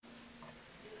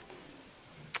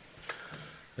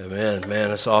Amen, man,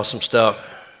 that's awesome stuff.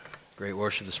 Great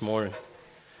worship this morning.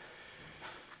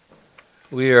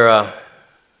 We are,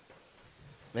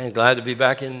 man, glad to be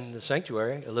back in the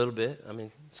sanctuary a little bit. I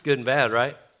mean, it's good and bad,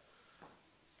 right?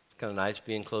 It's kind of nice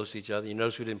being close to each other. You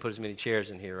notice we didn't put as many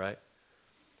chairs in here, right?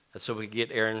 That's so we could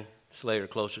get Aaron Slater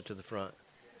closer to the front.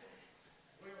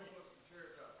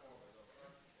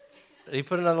 Did he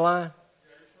put another line?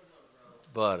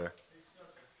 Butter.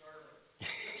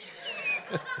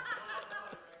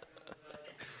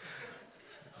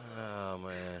 Oh,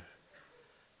 man.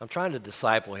 I'm trying to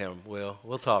disciple him, Will.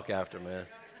 We'll talk after, man.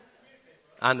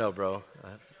 I know, bro.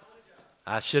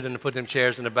 I shouldn't have put them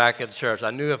chairs in the back of the church.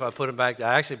 I knew if I put them back,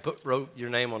 I actually wrote your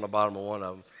name on the bottom of one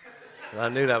of them. I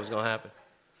knew that was going to happen.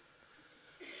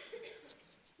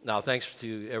 Now, thanks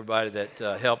to everybody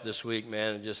that helped this week,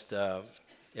 man,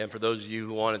 and for those of you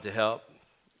who wanted to help,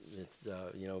 it's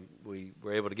we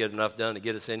were able to get enough done to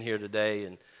get us in here today,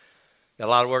 and got a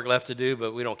lot of work left to do,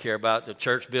 but we don't care about the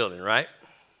church building, right?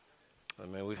 I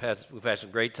mean, we've had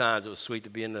some great times. It was sweet to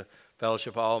be in the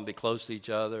fellowship hall and be close to each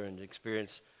other and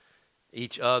experience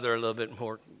each other a little bit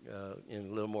more in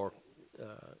a little more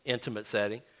intimate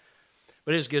setting.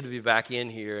 But it was good to be back in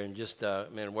here, and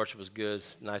man, worship was good.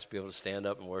 It's nice to be able to stand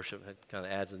up and worship. It kind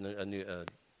of adds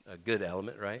a good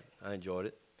element, right? I enjoyed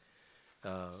it.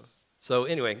 So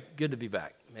anyway, good to be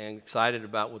back, man. Excited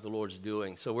about what the Lord's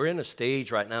doing. So we're in a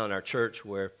stage right now in our church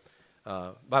where,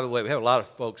 by the way, we have a lot of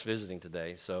folks visiting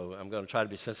today, so I'm going to try to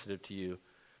be sensitive to you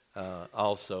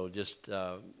also. It's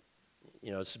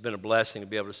been a blessing to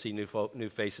be able to see new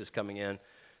faces coming in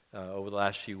over the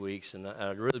last few weeks, and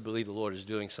I really believe the Lord is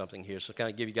doing something here. So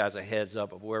kind of give you guys a heads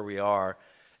up of where we are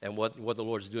and what the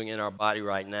Lord's doing in our body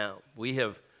right now. We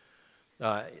have,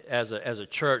 as a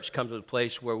church, come to the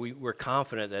place where we're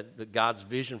confident that God's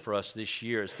vision for us this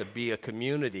year is to be a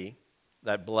community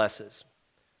that blesses.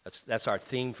 That's our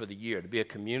theme for the year, to be a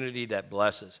community that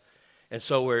blesses. And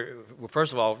so we're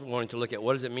first of all wanting to look at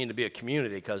what does it mean to be a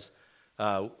community, because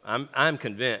I'm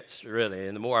convinced, really,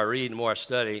 and the more I read, the more I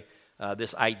study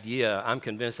this idea, I'm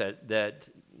convinced that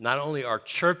not only are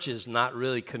churches not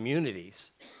really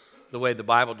communities, the way the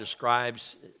Bible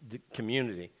describes the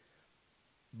community,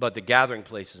 but the gathering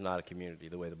place is not a community,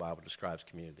 the way the Bible describes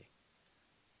community.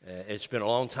 It's been a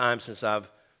long time since I've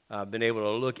been able to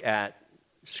look at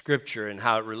Scripture and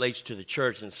how it relates to the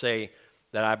church and say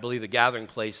that I believe the gathering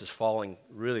place is falling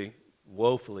really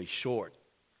woefully short.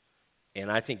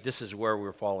 And I think this is where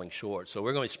we're falling short. So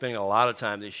we're going to be spending a lot of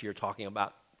time this year talking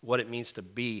about what it means to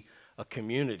be a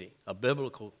community, a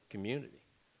biblical community.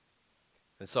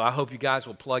 And so I hope you guys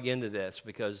will plug into this,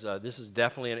 because this is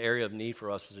definitely an area of need for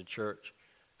us as a church.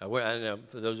 I know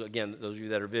for those of you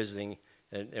that are visiting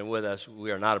and with us,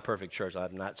 we are not a perfect church.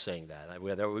 I'm not saying that.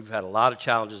 We've had a lot of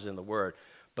challenges in the Word.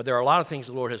 But there are a lot of things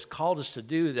the Lord has called us to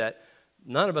do that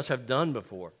none of us have done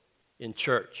before in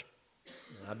church.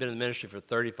 I've been in the ministry for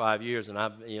 35 years,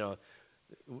 and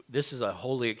this is a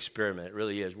holy experiment. It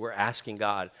really is. We're asking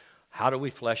God, how do we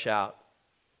flesh out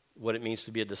what it means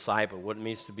to be a disciple, what it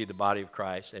means to be the body of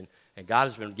Christ? And God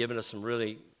has been giving us some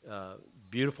really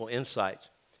beautiful insights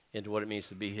into what it means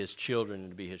to be His children and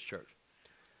to be His church.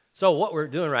 So what we're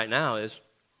doing right now is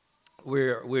we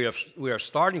are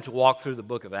starting to walk through the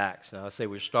book of Acts. Now I say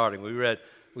we're starting.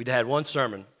 We had one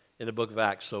sermon in the book of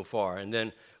Acts so far, and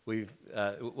then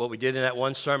what we did in that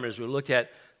one sermon is we looked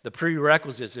at the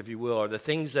prerequisites, if you will, or the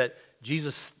things that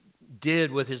Jesus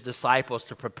did with His disciples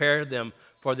to prepare them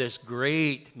for this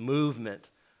great movement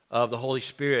of the Holy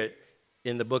Spirit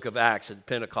in the book of Acts at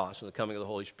Pentecost and the coming of the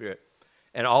Holy Spirit,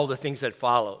 and all the things that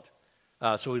followed.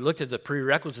 So we looked at the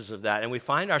prerequisites of that, and we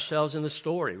find ourselves in the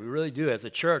story. We really do. As a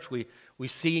church, we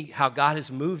see how God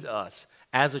has moved us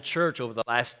as a church over the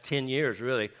last 10 years,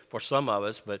 really, for some of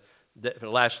us, but for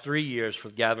the last 3 years for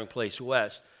Gathering Place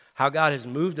West, how God has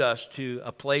moved us to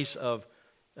a place of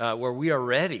where we are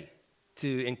ready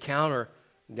to encounter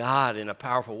God in a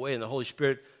powerful way, and the Holy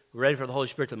Spirit, we're ready for the Holy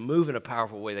Spirit to move in a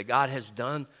powerful way, that God has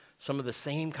done some of the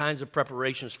same kinds of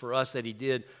preparations for us that He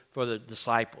did for the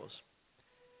disciples.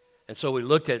 And so we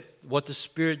looked at what the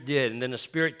Spirit did, and then the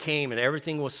Spirit came and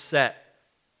everything was set.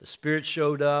 The Spirit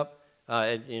showed up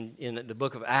in the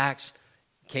book of Acts,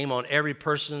 came on every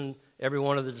person, every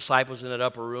one of the disciples in that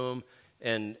upper room,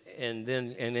 and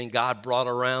then God brought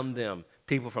around them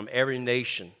people from every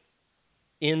nation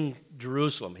in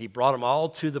Jerusalem. He brought them all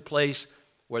to the place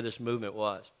where this movement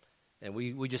was. And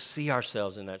we just see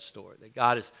ourselves in that story, that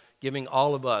God is giving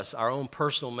all of us our own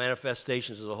personal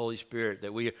manifestations of the Holy Spirit,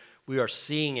 that we are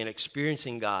seeing and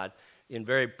experiencing God in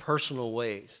very personal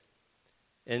ways.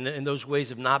 And those ways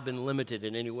have not been limited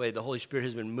in any way. The Holy Spirit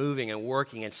has been moving and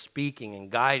working and speaking and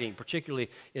guiding, particularly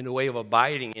in the way of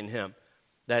abiding in Him.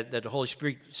 That the Holy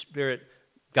Spirit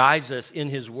guides us in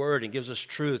His Word and gives us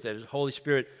truth. That His Holy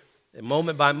Spirit,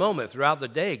 moment by moment, throughout the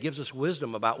day, gives us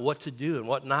wisdom about what to do and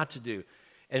what not to do.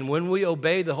 And when we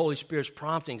obey the Holy Spirit's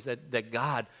promptings, that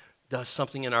God does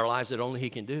something in our lives that only He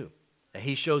can do. That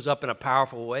He shows up in a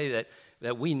powerful way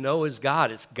that we know is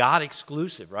God. It's God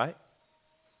exclusive, right?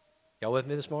 Y'all with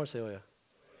me this morning? Say, oh,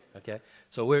 yeah. Okay.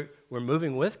 So we're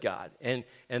moving with God. And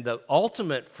the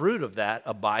ultimate fruit of that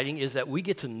abiding is that we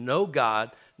get to know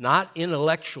God, not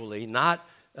intellectually, not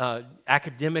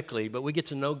academically, but we get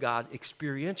to know God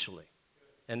experientially.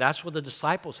 And that's what the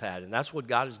disciples had, and that's what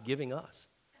God is giving us.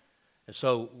 And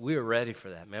so we're ready for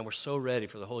that, man. We're so ready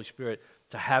for the Holy Spirit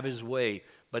to have His way,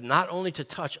 but not only to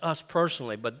touch us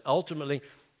personally, but ultimately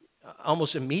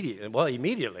almost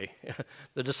immediately,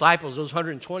 the disciples, those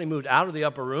 120, moved out of the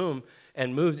upper room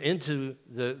and moved into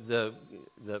the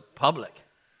public.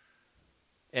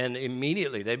 And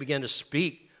immediately they began to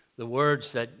speak the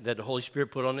words that the Holy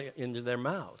Spirit put into their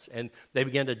mouths. And they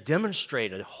began to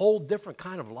demonstrate a whole different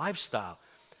kind of lifestyle.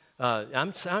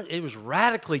 It was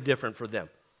radically different for them.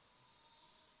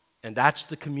 And that's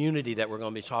the community that we're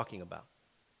going to be talking about.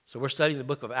 So we're studying the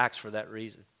book of Acts for that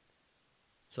reason.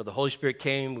 So the Holy Spirit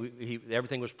came,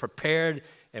 everything was prepared,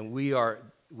 and we are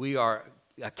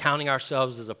counting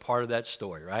ourselves as a part of that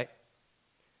story, right?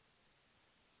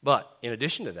 But in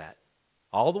addition to that,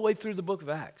 all the way through the book of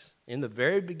Acts, in the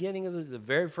very beginning of the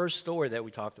very first story that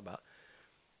we talked about,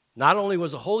 not only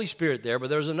was the Holy Spirit there, but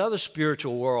there was another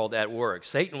spiritual world at work.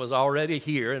 Satan was already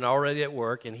here and already at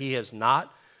work, and he has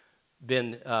not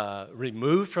been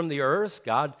removed from the earth.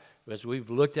 God, as we've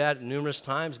looked at numerous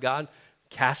times, God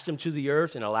cast him to the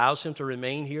earth and allows him to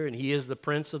remain here, and he is the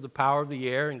prince of the power of the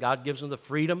air, and God gives him the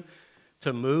freedom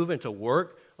to move and to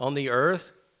work on the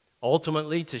earth,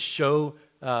 ultimately to show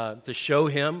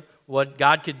him what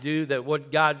God could do, that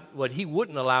what he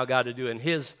wouldn't allow God to do in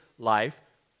his life,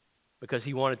 because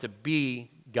he wanted to be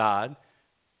God,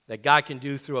 that God can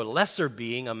do through a lesser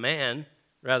being, a man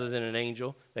rather than an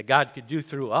angel, that God could do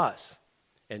through us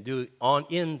and do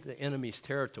in the enemy's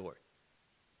territory,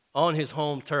 on his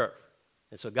home turf.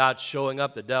 And so God's showing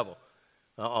up the devil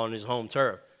on his home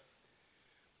turf.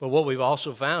 But what we've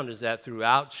also found is that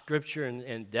throughout Scripture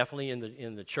and definitely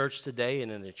in the church today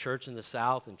and in the church in the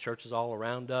South and churches all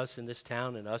around us in this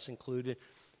town and us included,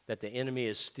 that the enemy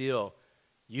is still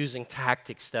using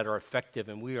tactics that are effective,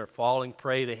 and we are falling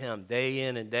prey to him day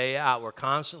in and day out. We're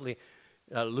constantly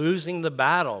losing the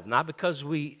battle, not because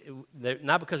we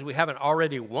haven't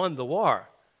already won the war,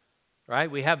 right?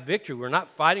 We have victory. We're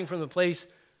not fighting from the place.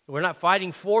 We're not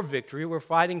fighting for victory. We're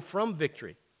fighting from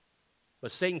victory.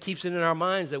 But Satan keeps it in our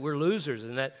minds that we're losers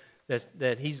and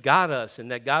that he's got us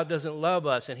and that God doesn't love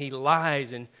us, and he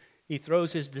lies and he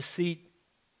throws his deceit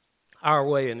our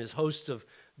way, and his hosts of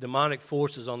demonic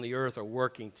forces on the earth are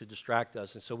working to distract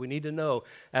us. And so we need to know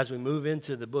as we move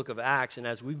into the book of Acts and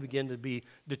as we begin to be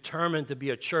determined to be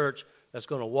a church that's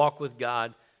going to walk with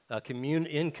God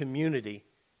in community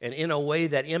and in a way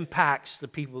that impacts the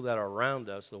people that are around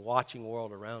us, the watching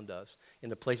world around us,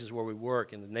 in the places where we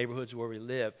work, in the neighborhoods where we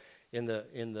live, in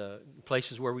the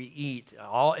places where we eat,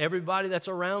 everybody that's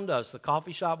around us, the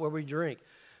coffee shop where we drink,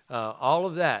 all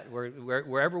of that,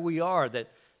 wherever we are,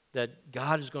 that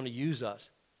God is going to use us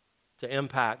to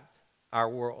impact our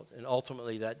world, and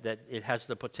ultimately that it has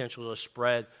the potential to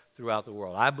spread throughout the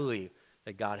world. I believe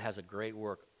that God has a great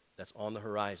work that's on the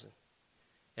horizon,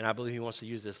 and I believe he wants to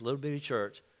use this little bitty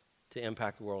church to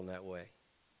impact the world in that way.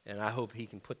 And I hope he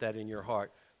can put that in your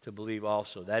heart to believe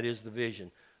also. That is the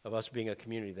vision of us being a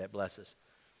community that blesses.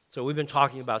 So we've been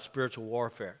talking about spiritual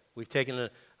warfare. We've taken a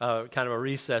kind of a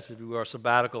recess, if you will, a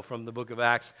sabbatical from the book of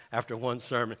Acts after one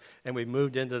sermon, and we've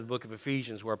moved into the book of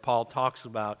Ephesians, where Paul talks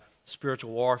about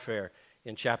spiritual warfare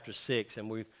in chapter 6, and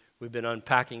we've been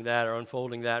unpacking that or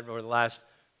unfolding that over the last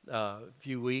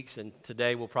few weeks, and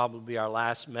today will probably be our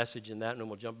last message in that, and then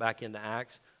we'll jump back into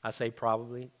Acts. I say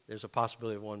probably. There's a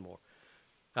possibility of one more.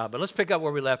 But let's pick up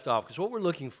where we left off, because what we're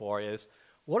looking for is,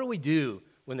 what do we do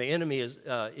when the enemy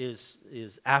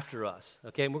is after us?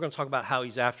 Okay, and we're going to talk about how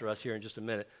he's after us here in just a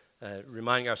minute,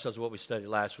 reminding ourselves of what we studied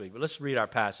last week. But let's read our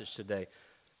passage today.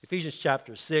 Ephesians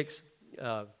chapter 6,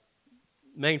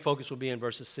 main focus will be in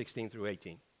verses 16 through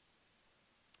 18.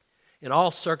 In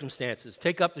all circumstances,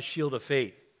 take up the shield of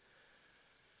faith,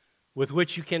 with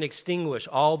which you can extinguish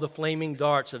all the flaming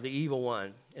darts of the evil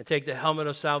one, and take the helmet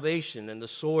of salvation and the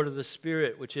sword of the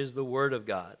Spirit, which is the word of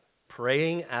God,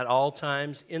 praying at all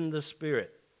times in the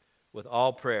Spirit with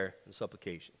all prayer and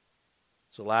supplication.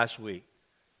 So last week,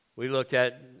 We looked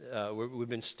at, we've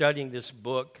been studying this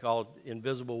book called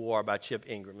Invisible War by Chip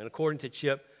Ingram. And according to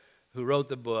Chip, who wrote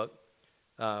the book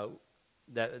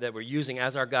that we're using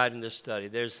as our guide in this study,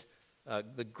 there's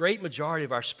the great majority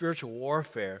of our spiritual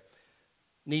warfare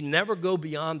need never go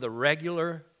beyond the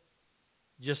regular,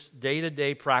 just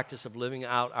day-to-day practice of living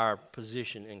out our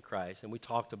position in Christ. And we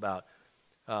talked about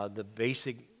the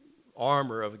basic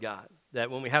armor of God,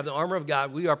 that when we have the armor of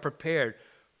God, we are prepared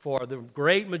for the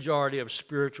great majority of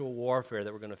spiritual warfare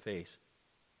that we're going to face.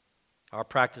 Our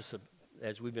practice of,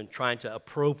 as we've been trying to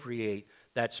appropriate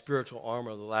that spiritual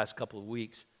armor the last couple of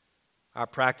weeks, our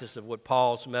practice of what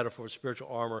Paul's metaphor of spiritual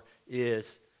armor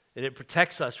is, that it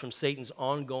protects us from Satan's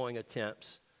ongoing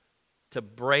attempts to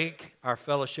break our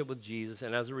fellowship with Jesus,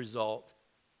 and as a result,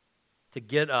 to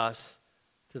get us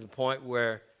to the point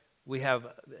where we have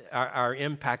our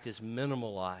impact is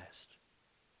minimalized,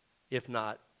 if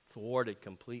not thwarted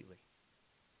completely.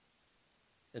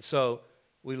 And so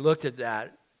we looked at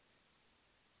that.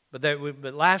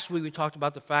 But last week we talked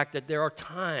about the fact that there are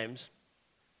times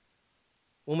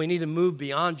when we need to move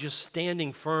beyond just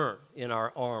standing firm in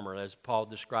our armor, as Paul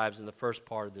describes in the first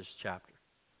part of this chapter.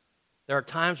 There are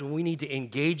times when we need to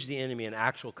engage the enemy in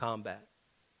actual combat.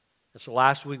 And so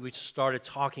last week we started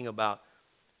talking about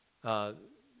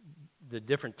the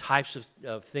different types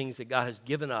of things that God has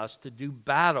given us to do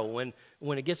battle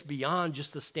when it gets beyond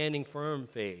just the standing firm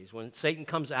phase, when Satan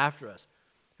comes after us.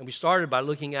 And we started by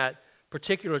looking at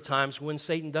particular times when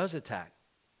Satan does attack.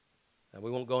 And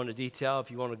we won't go into detail.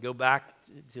 If you want to go back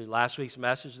to last week's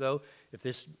message, though, if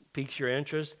this piques your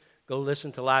interest, go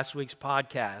listen to last week's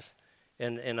podcast.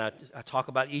 And I talk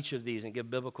about each of these and give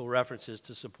biblical references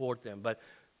to support them. But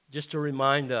just to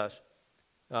remind us,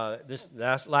 this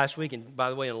last week, and by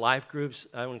the way, in life groups,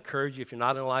 I would encourage you, if you're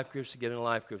not in life groups, to get in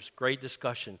life groups. Great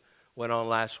discussion went on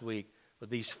last week with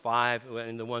these 5,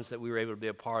 and the ones that we were able to be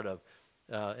a part of,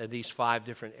 these 5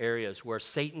 different areas where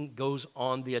Satan goes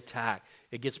on the attack.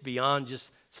 It gets beyond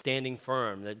just standing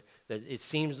firm, that it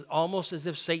seems almost as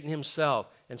if Satan himself,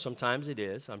 and sometimes it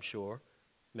is, I'm sure,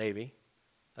 maybe.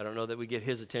 I don't know that we get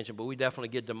his attention, but we definitely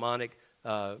get demonic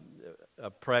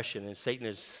oppression, and Satan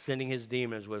is sending his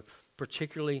demons with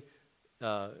particularly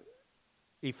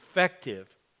effective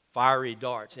fiery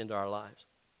darts into our lives.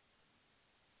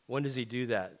 When does he do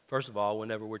that? First of all,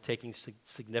 whenever we're taking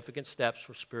significant steps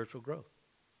for spiritual growth.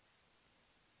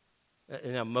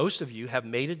 Now, most of you have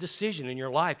made a decision in your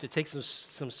life to take some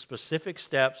specific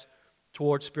steps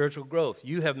towards spiritual growth.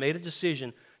 You have made a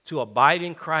decision to abide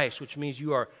in Christ, which means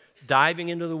you are diving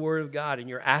into the Word of God and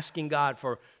you're asking God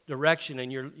for direction,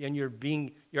 and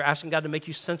you're asking God to make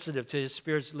you sensitive to His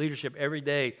Spirit's leadership every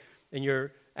day, and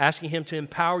you're asking Him to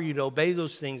empower you to obey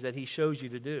those things that He shows you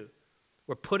to do.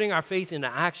 We're putting our faith into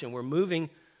action. We're moving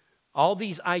all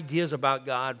these ideas about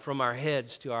God from our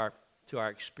heads to our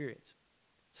experience.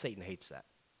 Satan hates that.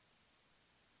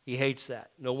 He hates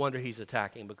that. No wonder he's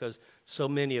attacking, because so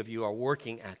many of you are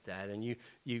working at that, and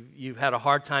you've had a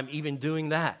hard time even doing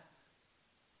that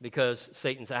because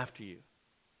Satan's after you.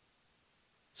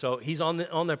 So he's on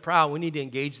the prowl. We need to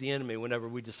engage the enemy whenever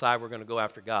we decide we're going to go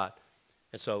after God.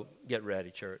 And so get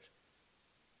ready, church.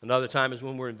 Another time is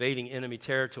when we're invading enemy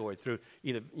territory through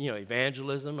either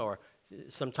evangelism or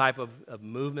some type of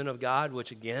movement of God,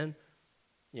 which again,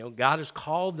 God has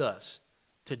called us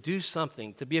to do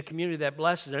something, to be a community that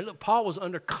blesses. And look, Paul was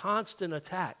under constant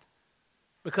attack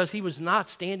because he was not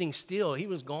standing still. He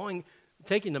was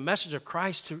taking the message of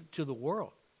Christ to the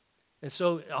world. And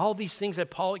so all these things that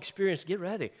Paul experienced, get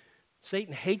ready.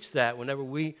 Satan hates that whenever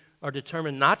we are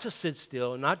determined not to sit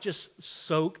still, not just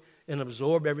soak and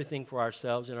absorb everything for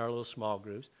ourselves in our little small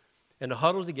groups, and to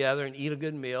huddle together and eat a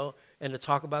good meal, and to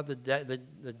talk about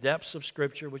the depths of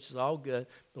Scripture, which is all good.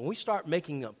 When we start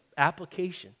making an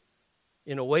application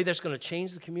in a way that's going to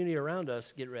change the community around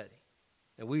us, get ready.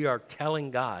 And we are telling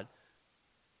God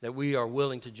that we are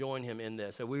willing to join Him in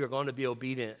this, that we are going to be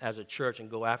obedient as a church and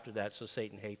go after that, so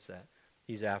Satan hates that.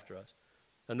 He's after us.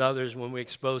 Another is when we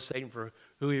expose Satan for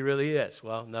who he really is.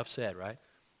 Well, enough said, right?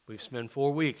 We've spent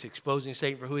 4 weeks exposing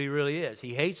Satan for who he really is.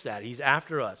 He hates that. He's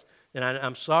after us. And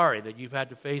I'm sorry that you've had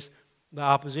to face the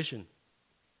opposition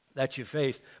that you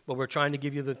faced, but we're trying to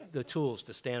give you the tools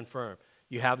to stand firm.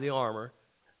 You have the armor,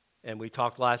 and we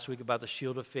talked last week about the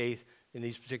shield of faith in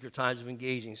these particular times of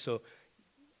engaging. So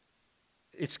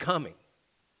it's coming.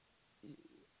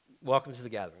 Welcome to the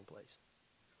gathering place.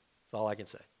 That's all I can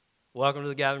say. Welcome to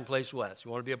the Gathering Place West.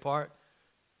 You want to be a part?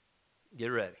 Get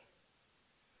ready.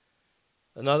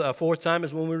 A 4th time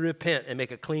is when we repent and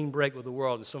make a clean break with the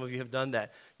world. And some of you have done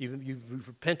that. You've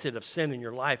repented of sin in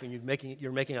your life, and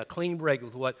you're making a clean break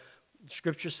with what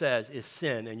Scripture says is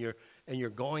sin, and you're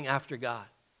going after God.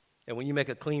 And when you make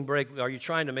a clean break, are you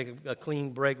trying to make a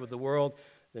clean break with the world?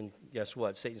 Then guess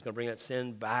what? Satan's going to bring that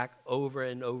sin back over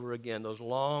and over again. Those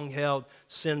long-held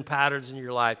sin patterns in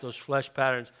your life, those flesh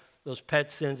patterns, those pet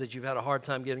sins that you've had a hard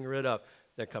time getting rid of,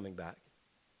 they're coming back.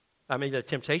 I mean, the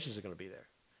temptations are going to be there.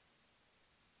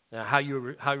 Now, how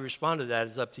you respond to that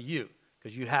is up to you,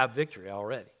 because you have victory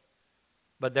already.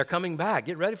 But they're coming back.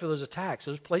 Get ready for those attacks.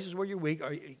 Those places where you're weak,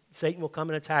 Satan will come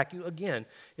and attack you again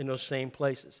in those same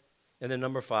places. And then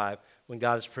number 5, when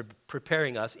God is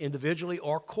preparing us individually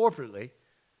or corporately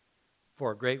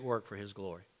for a great work for his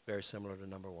glory. Very similar to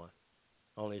number 1.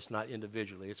 Only it's not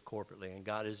individually, it's corporately. And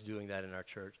God is doing that in our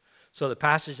church. So the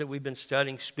passage that we've been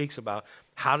studying speaks about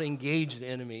how to engage the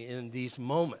enemy in these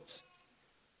moments.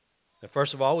 And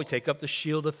first of all, we take up the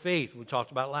shield of faith we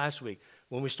talked about last week.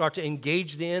 When we start to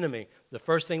engage the enemy, the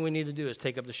first thing we need to do is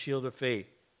take up the shield of faith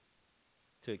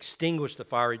to extinguish the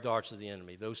fiery darts of the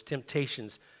enemy, those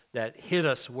temptations that hit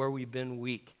us where we've been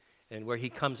weak and where he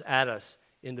comes at us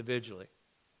individually.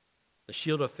 The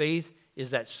shield of faith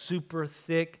is that super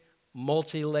thick,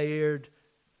 multi-layered,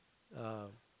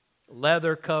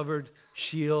 leather-covered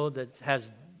shield that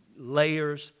has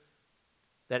layers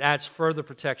that adds further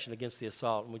protection against the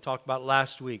assault. And we talked about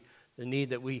last week the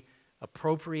need that we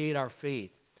appropriate our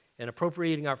faith. And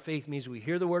appropriating our faith means we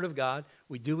hear the word of God,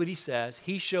 we do what he says,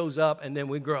 he shows up, and then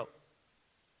we grow.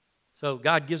 So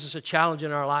God gives us a challenge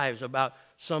in our lives about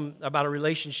a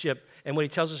relationship and what he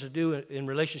tells us to do in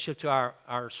relationship to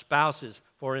our spouses,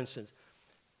 for instance.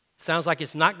 Sounds like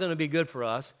it's not going to be good for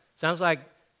us. Sounds like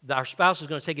our spouse is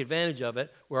going to take advantage of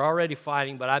it. We're already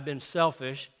fighting, but I've been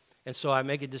selfish, and so I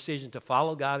make a decision to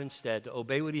follow God instead, to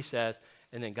obey what he says,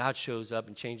 and then God shows up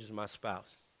and changes my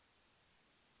spouse.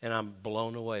 And I'm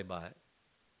blown away by it.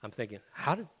 I'm thinking,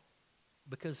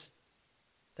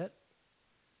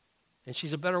 and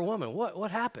she's a better woman. What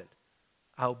happened?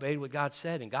 I obeyed what God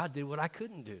said, and God did what I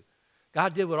couldn't do.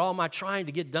 God did what all my trying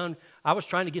to get done. I was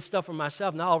trying to get stuff for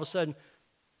myself. Now all of a sudden,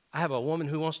 I have a woman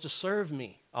who wants to serve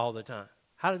me all the time.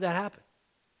 How did that happen?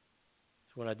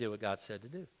 It's when I did what God said to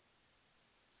do.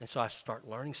 And so I start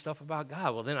learning stuff about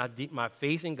God. Well, then my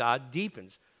faith in God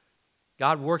deepens.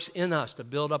 God works in us to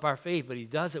build up our faith, but he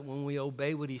does it when we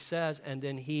obey what he says, and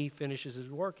then he finishes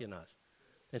his work in us.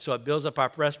 And so it builds up our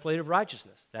breastplate of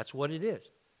righteousness. That's what it is.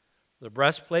 The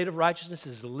breastplate of righteousness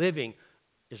is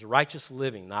righteous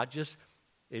living, not just,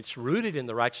 it's rooted in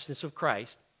the righteousness of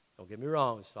Christ. Don't get me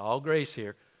wrong, it's all grace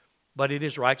here. But it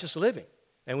is righteous living.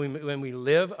 And when we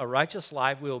live a righteous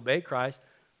life, we obey Christ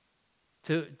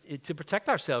to protect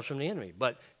ourselves from the enemy.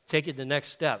 But take it the next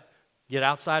step. Get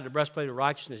outside the breastplate of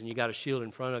righteousness, and you got a shield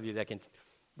in front of you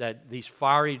that these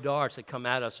fiery darts that come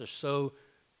at us are so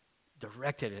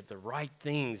directed at the right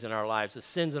things in our lives, the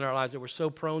sins in our lives that we're so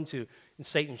prone to. And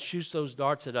Satan shoots those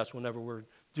darts at us whenever we're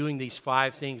doing these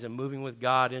 5 things and moving with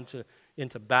God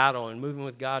into battle and moving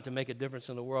with God to make a difference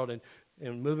in the world and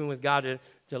moving with God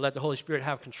to let the Holy Spirit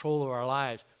have control of our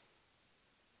lives.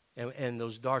 And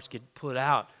those darts get put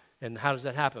out. And how does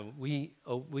that happen? We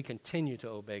continue to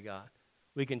obey God.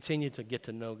 We continue to get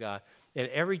to know God. And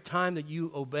every time that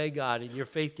you obey God and your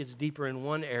faith gets deeper in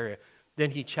one area,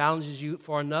 then he challenges you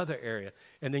for another area.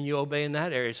 And then you obey in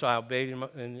that area. So I obeyed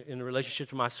in the relationship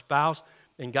to my spouse,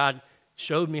 and God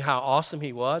showed me how awesome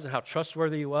he was and how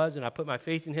trustworthy he was, and I put my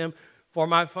faith in him for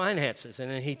my finances.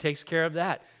 And then he takes care of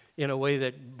that in a way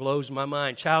that blows my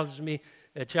mind, challenges me.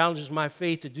 It challenges my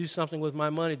faith to do something with my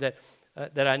money that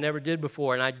I never did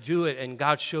before, and I do it, and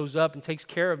God shows up and takes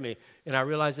care of me, and I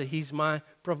realize that he's my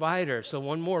provider. So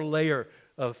one more layer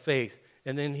of faith.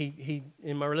 And then he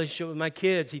in my relationship with my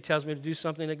kids, he tells me to do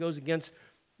something that goes against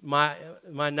my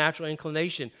natural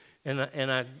inclination, and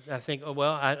I think, oh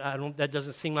well, I don't. That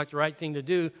doesn't seem like the right thing to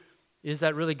do. Is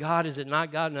that really God? Is it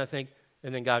not God?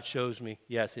 And then God shows me,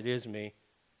 yes, it is me.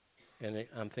 And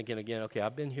I'm thinking again, okay,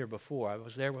 I've been here before. I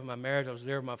was there with my marriage. I was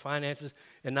there with my finances.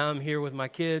 And now I'm here with my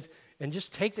kids. And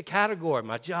just take the category,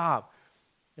 my job,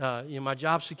 my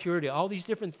job security, all these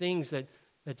different things that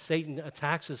Satan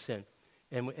attacks us in.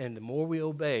 And the more we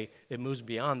obey, it moves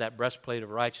beyond that breastplate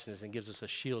of righteousness and gives us a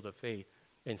shield of faith.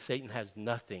 And Satan has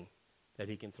nothing that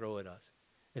he can throw at us.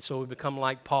 And so we become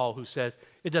like Paul, who says,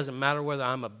 it doesn't matter whether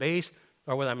I'm abased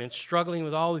or whether I'm struggling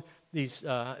with all these,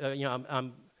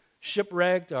 I'm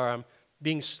shipwrecked or I'm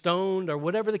being stoned or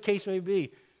whatever the case may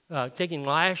be, taking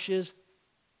lashes,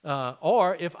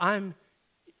 or if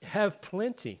have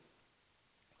plenty,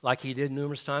 like he did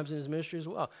numerous times in his ministry as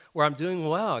well, where I'm doing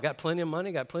well, I got plenty of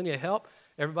money, got plenty of help,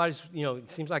 everybody's,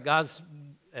 it seems like God's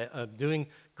doing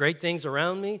great things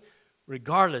around me.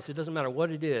 Regardless, it doesn't matter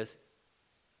what it is,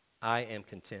 I am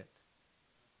content.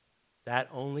 That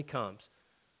only comes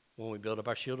when we build up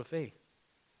our shield of faith.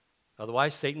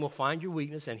 Otherwise, Satan will find your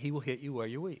weakness and he will hit you where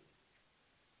you're weak.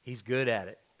 He's good at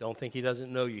it. Don't think he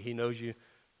doesn't know you. He knows you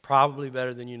probably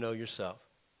better than you know yourself.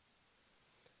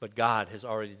 But God has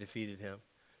already defeated him.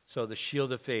 So the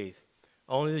shield of faith,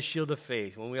 only the shield of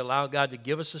faith, when we allow God to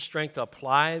give us the strength to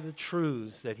apply the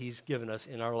truths that he's given us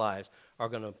in our lives, are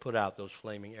going to put out those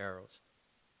flaming arrows.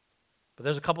 But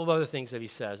there's a couple of other things that he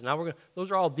says. Now,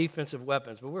 those are all defensive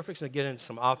weapons, but we're fixing to get into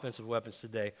some offensive weapons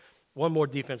today. One more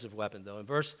defensive weapon, though. In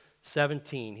verse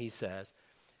 17, he says,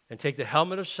 and take the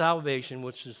helmet of salvation,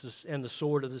 and the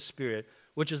sword of the Spirit,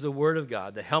 which is the word of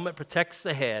God. The helmet protects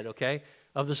the head, okay,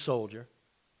 of the soldier.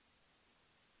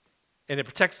 And it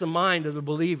protects the mind of the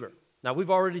believer. Now,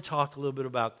 we've already talked a little bit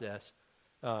about this.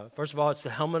 First of all, it's the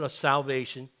helmet of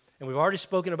salvation. And we've already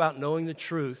spoken about knowing the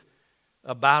truth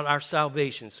about our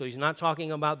salvation. So he's not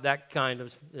talking about that kind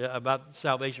of, about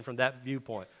salvation from that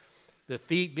viewpoint. The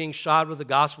feet being shod with the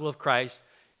gospel of Christ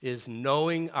is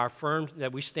knowing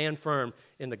that we stand firm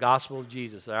in the gospel of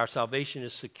Jesus, that our salvation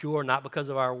is secure not because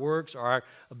of our works or our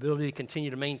ability to continue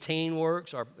to maintain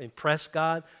works or impress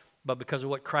God, but because of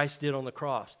what Christ did on the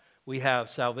cross. We have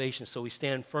salvation, so we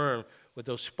stand firm with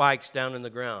those spikes down in the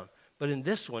ground. But in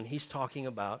this one, he's talking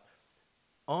about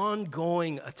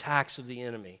ongoing attacks of the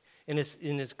enemy. And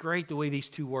it's great the way these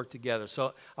two work together.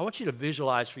 So I want you to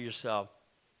visualize for yourself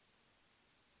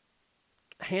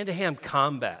hand-to-hand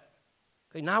combat.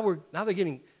 Okay, now they're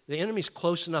getting, the enemy's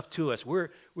close enough to us. We're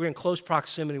in close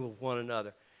proximity with one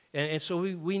another. And so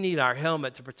we need our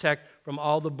helmet to protect from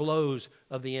all the blows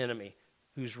of the enemy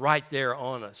who's right there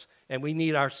on us. And we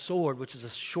need our sword, which is a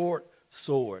short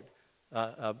sword,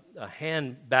 a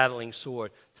hand battling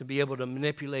sword, to be able to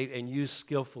manipulate and use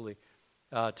skillfully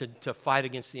to fight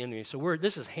against the enemy. So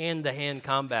this is hand-to-hand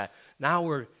combat. Now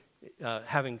we're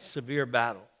having severe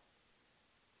battle.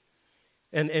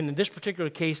 And in this particular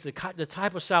case, the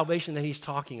type of salvation that he's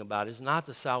talking about is not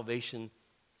the salvation,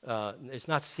 it's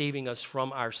not saving us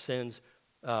from our sins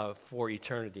for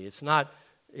eternity. It's not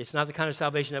the kind of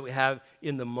salvation that we have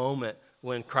in the moment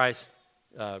when Christ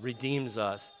redeems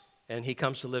us and he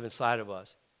comes to live inside of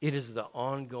us. It is the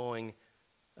ongoing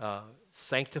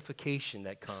sanctification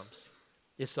that comes.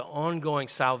 It's the ongoing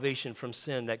salvation from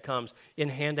sin that comes in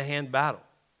hand-to-hand battle.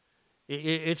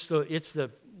 It's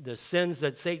the sins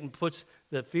that Satan puts,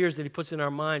 the fears that he puts in our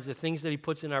minds, the things that he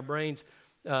puts in our brains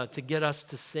to get us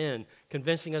to sin,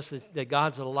 convincing us that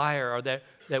God's a liar or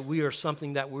that we are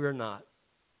something that we're not,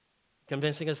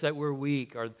 convincing us that we're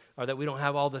weak or that we don't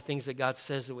have all the things that God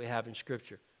says that we have in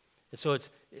Scripture. And so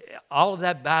all of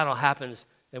that battle happens,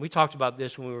 and we talked about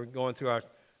this when we were going through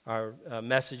our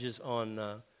messages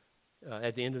on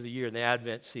at the end of the year in the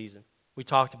Advent season. We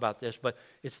talked about this, but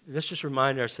let's just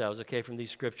remind ourselves, okay, from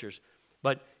these scriptures.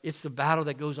 But it's the battle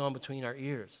that goes on between our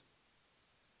ears.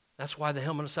 That's why the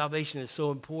helmet of salvation is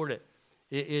so important.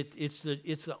 It's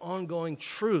the ongoing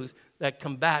truth that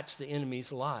combats the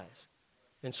enemy's lies.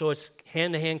 And so it's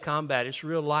hand-to-hand combat. It's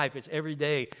real life. It's every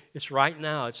day. It's right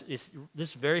now. It's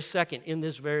this very second in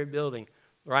this very building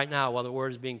right now while the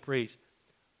word is being preached,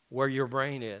 where your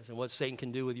brain is and what Satan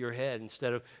can do with your head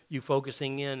instead of you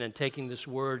focusing in and taking this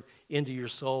word into your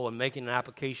soul and making an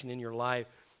application in your life.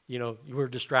 You know, you were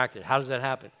distracted. How does that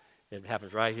happen? It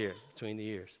happens right here between the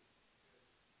ears.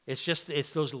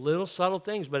 It's those little subtle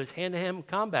things, but it's hand-to-hand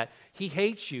combat. He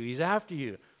hates you. He's after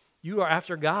you. You are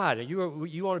after God, and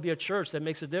you want to be a church that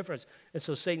makes a difference. And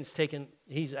so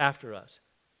he's after us.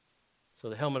 So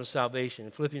the helmet of salvation.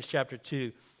 In Philippians chapter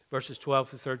 2, verses 12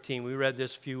 through 13, we read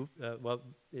this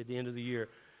at the end of the year.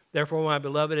 Therefore, my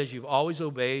beloved, as you've always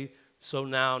obeyed, so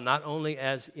now, not only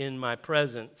as in my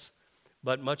presence,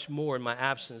 but much more in my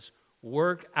absence,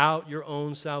 work out your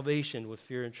own salvation with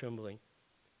fear and trembling.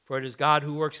 For it is God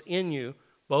who works in you,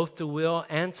 both to will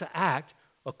and to act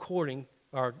according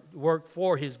or work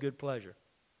for his good pleasure.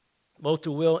 Both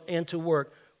to will and to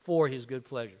work for his good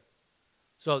pleasure.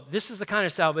 So this is the kind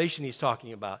of salvation he's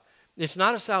talking about. It's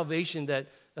not a salvation that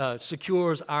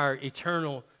secures our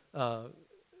eternal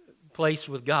place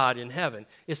with God in heaven.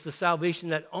 It's the salvation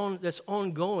that's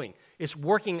ongoing. It's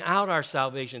working out our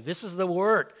salvation. This is the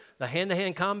work, the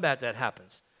hand-to-hand combat that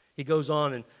happens. He goes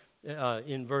on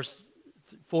in verse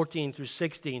 14 through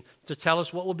 16 to tell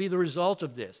us what will be the result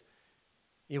of this.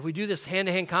 If we do this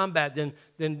hand-to-hand combat, then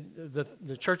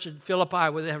the church at Philippi,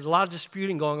 where there was a lot of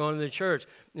disputing going on in the church,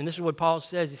 and this is what Paul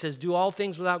says. He says, do all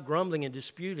things without grumbling and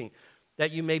disputing,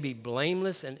 that you may be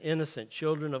blameless and innocent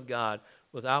children of God,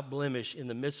 without blemish in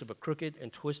the midst of a crooked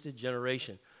and twisted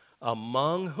generation,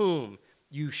 among whom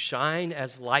you shine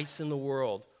as lights in the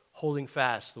world, holding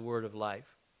fast the word of life.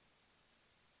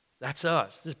 That's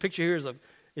us. This picture here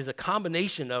is a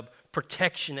combination of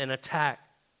protection and attack.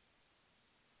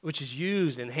 which is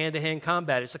used in hand-to-hand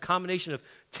combat. It's a combination of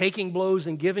taking blows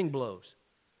and giving blows.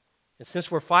 And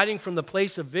since we're fighting from the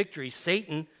place of victory,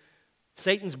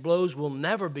 Satan's blows will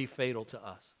never be fatal to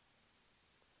us.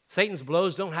 Satan's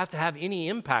blows don't have to have any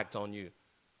impact on you.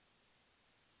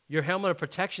 Your helmet of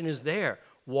protection is there.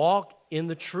 Walk in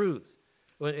the truth.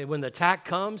 When the attack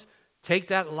comes, take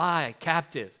that lie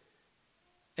captive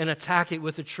and attack it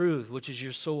with the truth, which is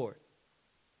your sword.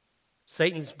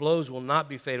 Satan's blows will not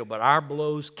be fatal, but our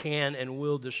blows can and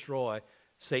will destroy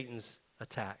Satan's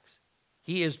attacks.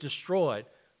 He is destroyed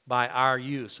by our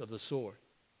use of the sword.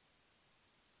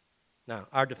 Now,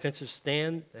 our defensive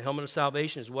stand, the helmet of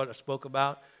salvation, is what I spoke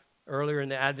about earlier in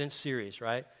the Advent series,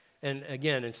 right? And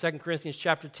again, in 2 Corinthians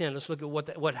chapter 10, let's look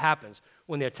at what happens.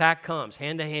 When the attack comes,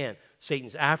 hand to hand,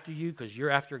 Satan's after you because you're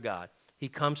after God. He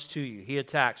comes to you. He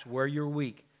attacks where you're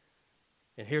weak.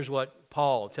 And here's what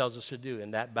Paul tells us to do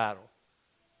in that battle.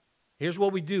 Here's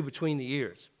what we do between the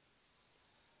ears.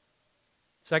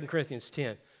 2 Corinthians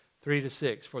 10,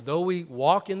 3-6. For though we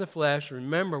walk in the flesh,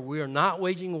 remember, we are not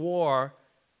waging war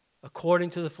according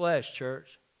to the flesh,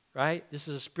 church. Right? This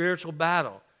is a spiritual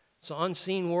battle. It's an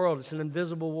unseen world. It's an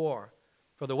invisible war.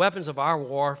 For the weapons of our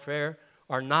warfare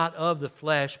are not of the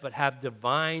flesh, but have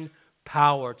divine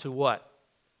power to what?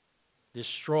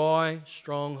 Destroy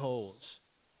strongholds.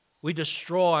 We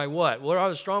destroy what? What are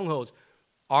the strongholds?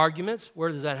 Arguments.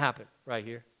 Where does that happen? Right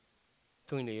here,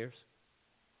 between the ears.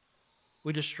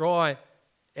 We destroy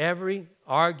every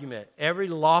argument, every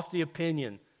lofty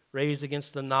opinion raised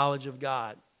against the knowledge of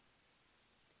God.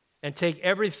 And take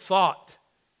every thought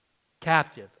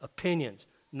captive. Opinions,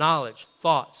 knowledge,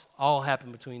 thoughts, all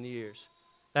happen between the ears.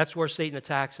 That's where Satan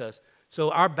attacks us. So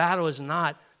our battle is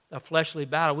not a fleshly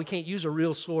battle. We can't use a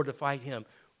real sword to fight him.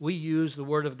 We use the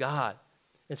Word of God.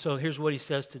 And so here's what he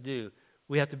says to do.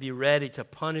 We have to be ready to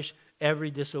punish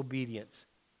every disobedience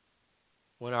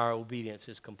when our obedience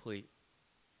is complete.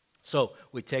 So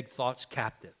we take thoughts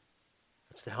captive.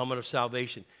 That's the helmet of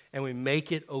salvation. And we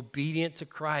make it obedient to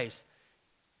Christ.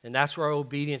 And that's where our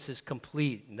obedience is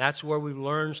complete. And that's where we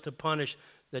learn to punish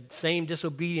the same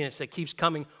disobedience that keeps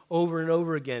coming over and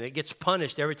over again. It gets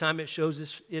punished every time it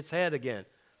shows its head again.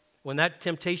 When that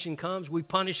temptation comes, we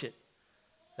punish it.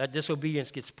 That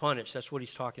disobedience gets punished. That's what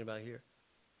he's talking about here.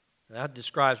 And that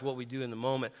describes what we do in the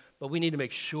moment. But we need to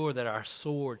make sure that our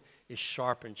sword is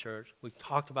sharpened, church. We've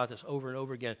talked about this over and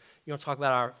over again. You want to talk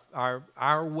about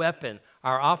our weapon,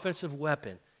 our offensive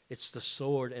weapon. It's the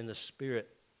sword and the Spirit.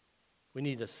 We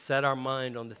need to set our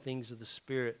mind on the things of the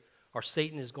Spirit, or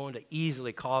Satan is going to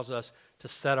easily cause us to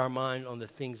set our mind on the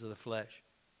things of the flesh.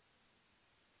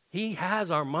 He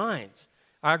has our minds.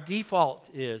 Our default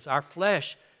is, our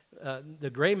flesh, the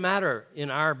gray matter in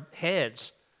our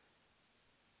heads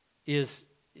is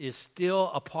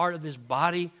still a part of this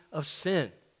body of sin.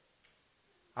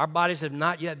 Our bodies have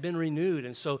not yet been renewed,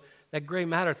 and so that gray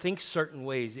matter thinks certain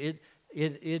ways.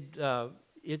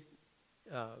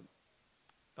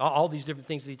 All these different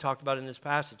things that he talked about in this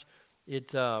passage.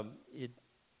 It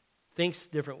thinks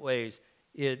different ways.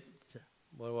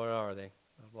 What are they?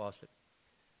 I've lost it.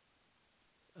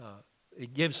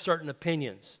 It gives certain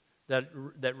opinions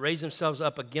that raise themselves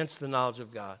up against the knowledge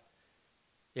of God.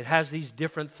 It has these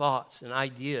different thoughts and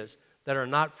ideas that are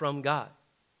not from God.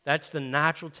 That's the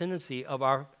natural tendency of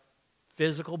our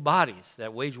physical bodies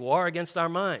that wage war against our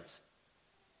minds.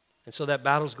 And so that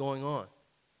battle's going on.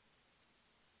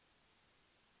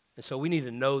 And so we need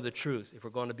to know the truth if we're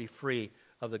going to be free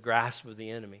of the grasp of the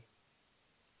enemy.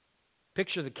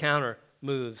 Picture the counter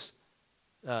moves,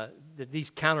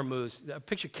 picture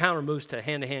counter moves to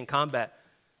hand-to-hand combat.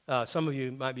 Some of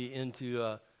you might be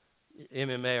into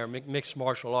MMA or mixed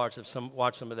martial arts. If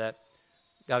watch some of that,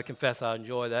 got to confess I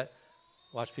enjoy that.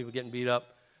 Watch people getting beat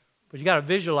up, but you got to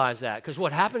visualize that, because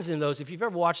what happens in those, if you've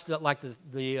ever watched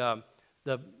the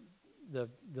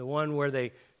one where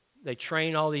they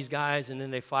train all these guys and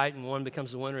then they fight and one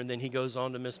becomes the winner and then he goes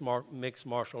on to mixed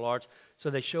martial arts. So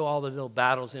they show all the little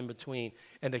battles in between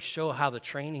and they show how the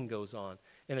training goes on.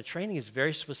 And the training is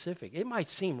very specific. It might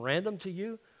seem random to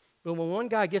you, but when one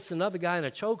guy gets another guy in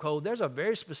a chokehold, there's a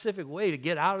very specific way to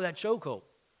get out of that chokehold.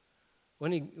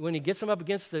 When he gets him up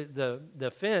against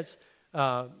the fence,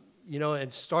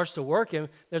 and starts to work him,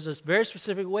 there's this very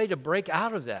specific way to break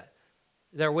out of that.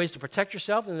 There are ways to protect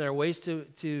yourself, and there are ways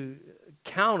to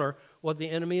counter what the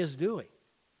enemy is doing.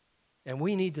 And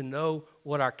we need to know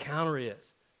what our counter is.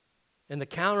 And the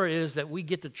counter is that we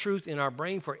get the truth in our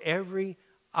brain for every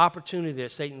opportunity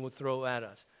that Satan would throw at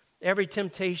us. Every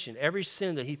temptation, every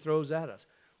sin that he throws at us.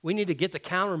 We need to get the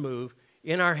counter move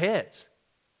in our heads.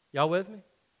 Y'all with me?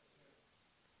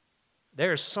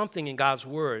 There is something in God's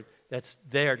Word that's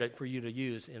there for you to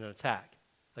use in an attack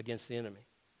against the enemy.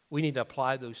 We need to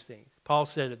apply those things. Paul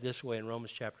said it this way in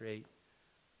Romans chapter 8,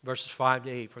 verses 5 to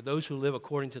 8. For those who live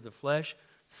according to the flesh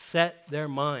set their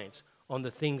minds on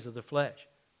the things of the flesh.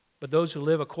 But those who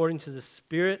live according to the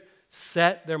Spirit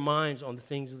set their minds on the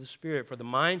things of the Spirit. For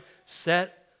to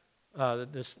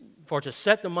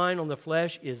set the mind on the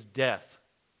flesh is death,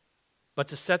 but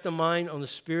to set the mind on the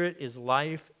Spirit is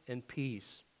life and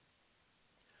peace.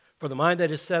 For the mind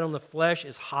that is set on the flesh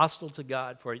is hostile to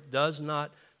God, for it does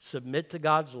not submit to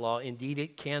God's law. Indeed,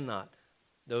 it cannot.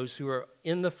 Those who are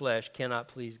in the flesh cannot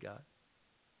please God.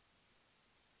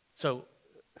 So,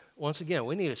 once again,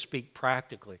 we need to speak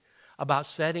practically about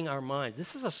setting our minds.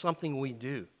 This is something we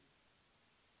do.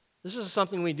 This is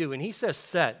something we do. When he says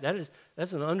set,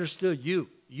 that's an understood you.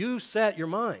 You set your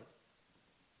mind.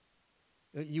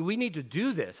 We need to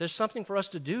do this. There's something for us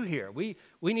to do here. We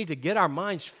need to get our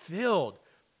minds filled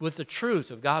with the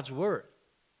truth of God's Word.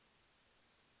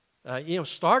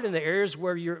 Start in the areas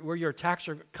where your attacks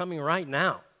are coming right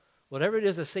now. Whatever it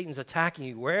is that Satan's attacking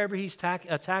you, wherever he's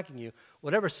attacking you,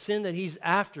 whatever sin that he's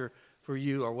after for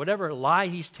you, or whatever lie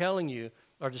he's telling you,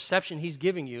 or deception he's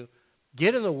giving you,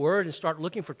 get in the Word and start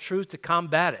looking for truth to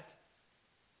combat it.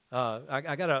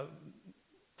 I got a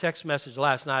text message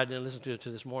last night. I didn't listen to it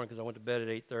this morning because I went to bed at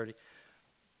 8:30.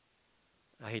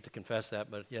 I hate to confess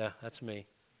that, but yeah, that's me.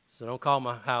 So don't call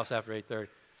my house after 8:30.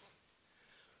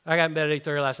 I got in bed at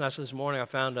 8:30 last night, so this morning I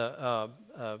found a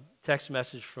text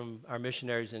message from our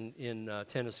missionaries in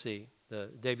Tennessee,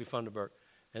 the Davy Funderburg.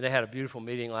 And they had a beautiful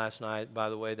meeting last night. By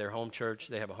the way, their home church,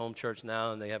 they have a home church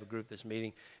now, and they have a group that's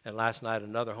meeting. And last night,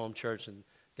 another home church and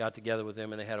got together with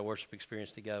them, and they had a worship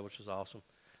experience together, which was awesome.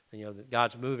 And,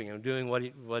 God's moving and doing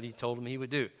what he told him he would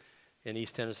do in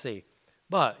East Tennessee.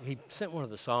 But he sent one of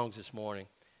the songs this morning.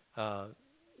 I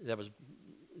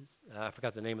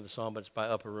forgot the name of the song, but it's by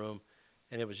Upper Room.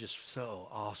 And it was just so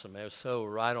awesome. It was so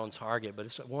right on target. But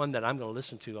it's one that I'm going to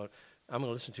listen to. I'm going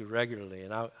to listen to regularly,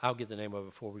 and I'll get the name of it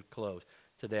before we close.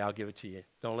 Today I'll give it to you.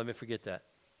 Don't let me forget that.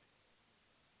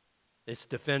 It's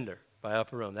Defender by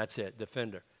Upper Room. That's it,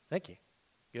 Defender. Thank you.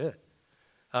 Good.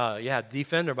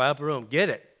 Defender by Upper Room. Get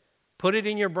it. Put it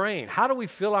in your brain. How do we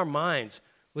fill our minds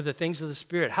with the things of the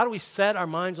Spirit? How do we set our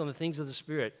minds on the things of the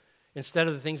Spirit instead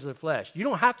of the things of the flesh? You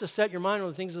don't have to set your mind on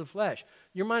the things of the flesh.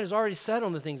 Your mind is already set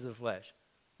on the things of the flesh.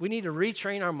 We need to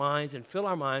retrain our minds and fill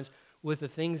our minds with the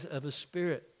things of the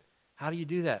Spirit. How do you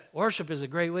do that? Worship is a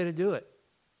great way to do it.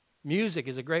 Music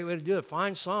is a great way to do it.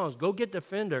 Find songs. Go get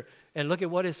Defender and look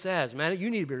at what it says. Man, you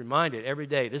need to be reminded every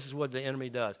day this is what the enemy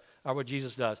does, or what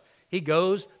Jesus does. He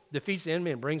goes, defeats the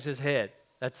enemy, and brings his head.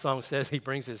 That song says he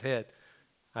brings his head,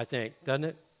 I think, doesn't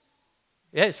it?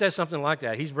 Yeah, it says something like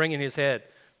that. He's bringing his head.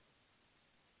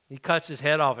 He cuts his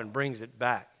head off and brings it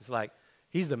back. It's like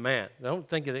he's the man. Don't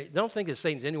think that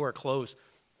Satan's anywhere close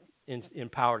in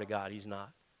power to God. He's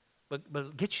not.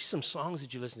 But get you some songs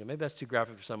that you listen to. Maybe that's too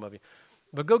graphic for some of you.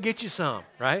 But go get you some,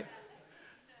 right?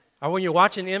 Or when you're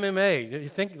watching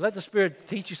MMA, let the Spirit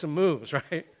teach you some moves,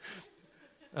 right?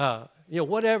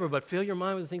 Whatever, but fill your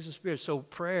mind with the things of the Spirit. So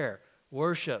prayer,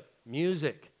 worship,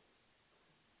 music,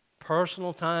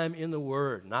 personal time in the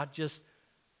Word, not just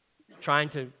trying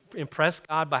to impress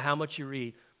God by how much you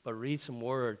read, but read some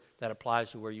Word that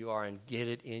applies to where you are and get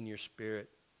it in your spirit.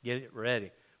 Get it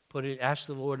ready. Ask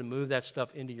the Lord to move that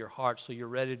stuff into your heart so you're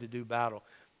ready to do battle.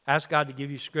 Ask God to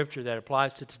give you scripture that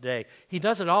applies to today. He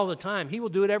does it all the time. He will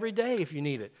do it every day if you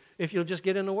need it, if you'll just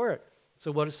get in the Word.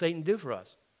 So what does Satan do for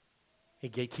us? He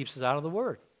keeps us out of the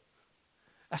Word.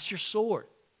 That's your sword,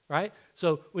 right?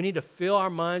 So we need to fill our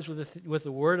minds with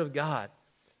the Word of God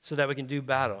so that we can do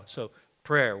battle. So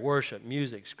prayer, worship,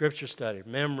 music, scripture study,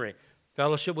 memory,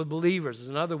 fellowship with believers is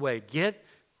another way. Get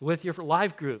with your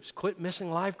life groups. Quit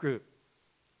missing life group.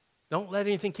 Don't let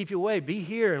anything keep you away. Be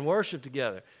here and worship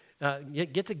together.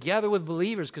 Get together with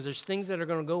believers because there's things that are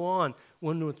going to go on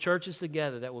when the church is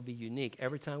together that will be unique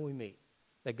every time we meet,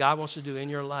 that God wants to do in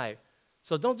your life.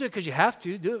 So don't do it because you have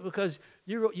to. Do it because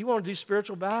you want to do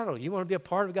spiritual battle. You want to be a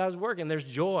part of God's work, and there's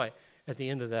joy at the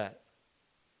end of that.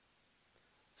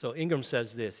 So Ingram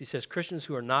says this. He says, Christians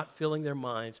who are not filling their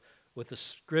minds with the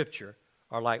Scripture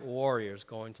are like warriors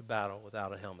going to battle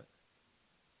without a helmet.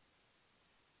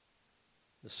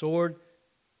 The sword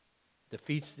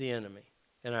defeats the enemy.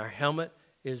 And our helmet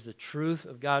is the truth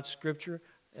of God's Scripture,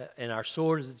 and our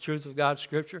sword is the truth of God's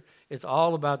Scripture. It's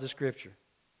all about the Scripture.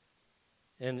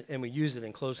 And we use it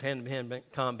in close hand-to-hand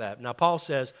combat. Now, Paul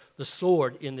says the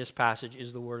sword in this passage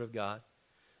is the Word of God.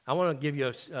 I want to give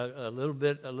you a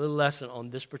little lesson on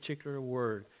this particular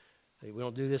word. We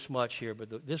don't do this much here,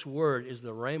 but this word is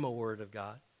the Rhema word of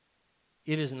God.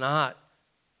 It is not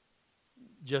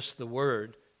just the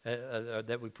word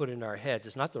that we put in our heads.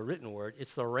 It's not the written word.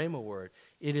 It's the rhema word.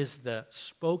 It is the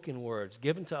spoken words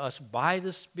given to us by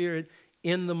the Spirit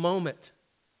in the moment.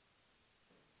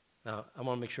 Now, I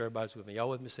want to make sure everybody's with me. Y'all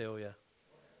with me? Say, oh, yeah.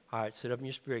 All right, sit up in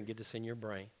your spirit and get this in your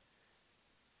brain.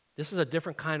 This is a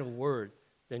different kind of word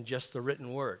than just the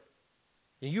written word.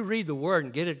 And you read the word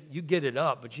and you get it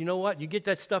up, but you know what? You get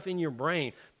that stuff in your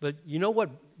brain, but you know what?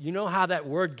 You know how that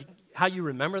word, how you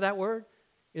remember that word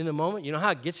in the moment? You know how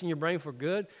it gets in your brain for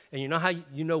good? And you know how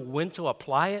you know when to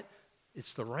apply it?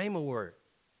 It's the rhema word.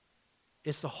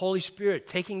 It's the Holy Spirit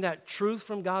taking that truth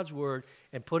from God's word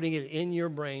and putting it in your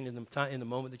brain in the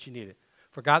moment that you need it.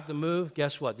 Forgot the move?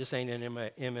 Guess what? This ain't an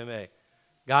MMA.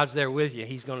 God's there with you.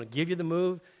 He's going to give you the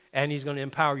move, and He's going to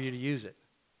empower you to use it.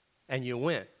 And you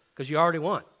win, because you already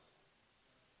won.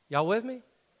 Y'all with me?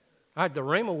 All right, the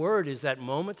rhema word is that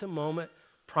moment-to-moment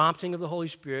prompting of the Holy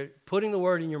Spirit, putting the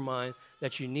word in your mind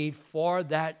that you need for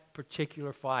that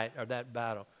particular fight or that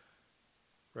battle.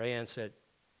 Rayanne said,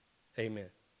 amen.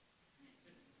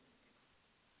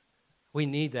 We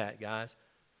need that, guys.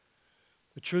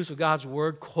 The truth of God's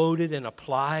word quoted and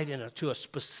applied to a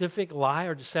specific lie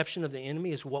or deception of the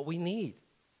enemy is what we need.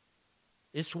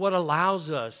 It's what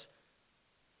allows us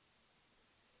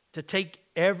to take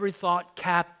every thought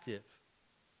captive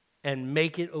and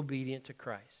make it obedient to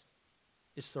Christ.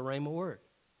 It's the rhema word.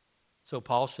 So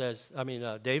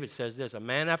David says this. A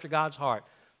man after God's heart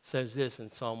says this in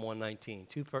Psalm 119.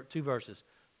 Two verses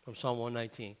from Psalm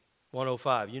 119.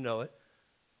 105, you know it.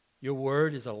 Your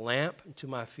word is a lamp unto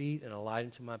my feet and a light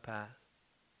unto my path.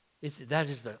 That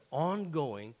is the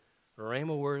ongoing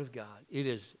rhema word of God. It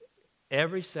is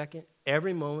every second,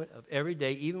 every moment of every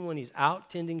day, even when he's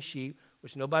out tending sheep,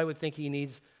 which nobody would think he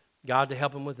needs God to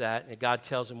help him with that, and God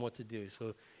tells him what to do.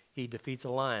 So he defeats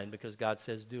a lion because God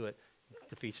says do it. He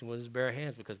defeats him with his bare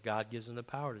hands because God gives him the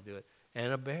power to do it,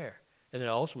 and a bear. And then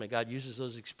ultimately, God uses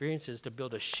those experiences to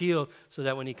build a shield so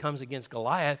that when he comes against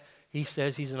Goliath, he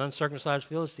says he's an uncircumcised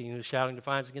Philistine who's shouting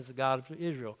defiance against the God of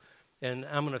Israel. And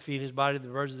I'm going to feed his body to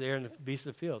the birds of the air and the beasts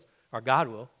of the fields. Or God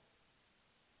will.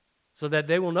 So that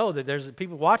they will know that there's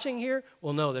people watching here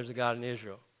will know there's a God in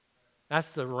Israel.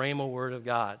 That's the rhema word of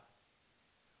God.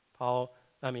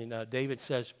 David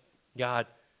says, God,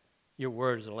 your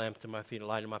word is a lamp to my feet, a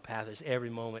light to my path. It's every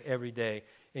moment, every day.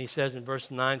 And he says in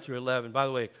verse 9 through 11, by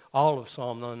the way, all of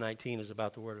Psalm 119 is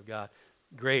about the word of God.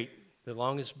 Great. The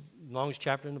longest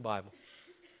chapter in the Bible.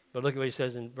 But look at what he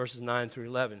says in verses 9 through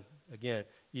 11. Again,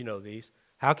 you know these.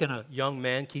 How can a young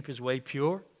man keep his way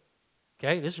pure?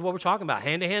 Okay, this is what we're talking about.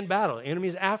 Hand-to-hand battle.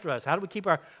 Enemies after us. How do we keep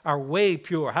our way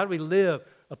pure? How do we live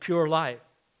a pure life?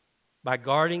 By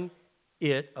guarding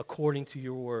it according to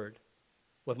your word.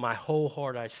 With my whole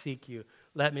heart I seek you.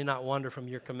 Let me not wander from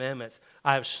your commandments.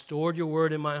 I have stored your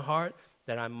word in my heart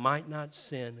that I might not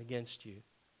sin against you.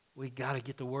 We got to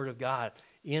get the word of God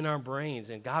in our brains,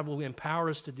 and God will empower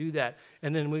us to do that.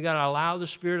 And then we got to allow the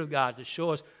Spirit of God to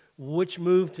show us which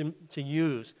move to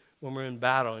use when we're in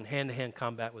battle and hand-to-hand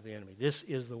combat with the enemy. This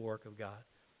is the work of God.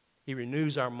 He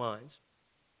renews our minds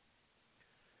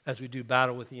as we do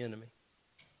battle with the enemy.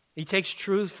 He takes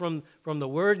truth from the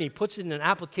word and he puts it in an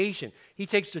application. He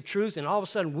takes the truth and all of a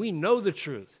sudden we know the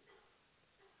truth.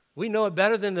 We know it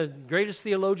better than the greatest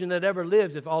theologian that ever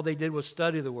lived if all they did was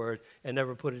study the word and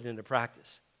never put it into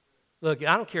practice. Look,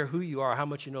 I don't care who you are, how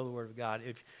much you know the word of God.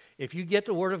 If you get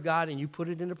the word of God and you put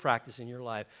it into practice in your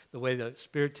life the way the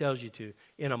Spirit tells you to,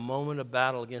 in a moment of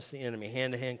battle against the enemy,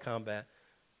 hand-to-hand combat,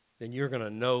 then you're going to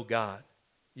know God.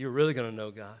 You're really going to know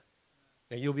God.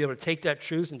 And you'll be able to take that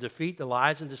truth and defeat the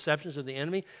lies and deceptions of the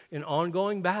enemy in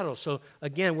ongoing battles. So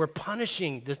again, we're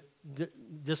punishing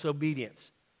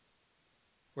disobedience.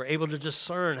 We're able to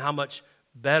discern how much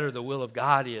better the will of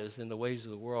God is than the ways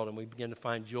of the world, and we begin to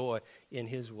find joy in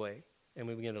His way, and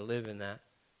we begin to live in that.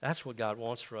 That's what God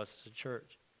wants for us as a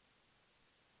church.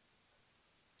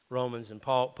 Romans, and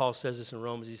Paul says this in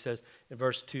Romans. He says in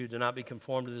verse 2, do not be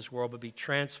conformed to this world, but be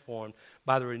transformed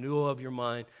by the renewal of your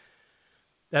mind,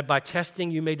 that by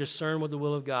testing you may discern what the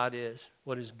will of God is,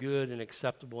 what is good and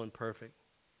acceptable and perfect.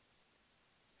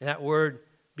 And that word,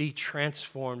 be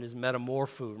transformed, is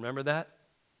metamorpho. Remember that?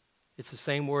 It's the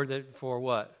same word for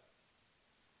what?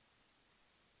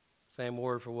 Same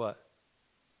word for what?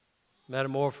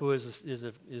 Metamorpho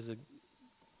is a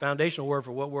foundational word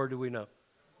for what word do we know?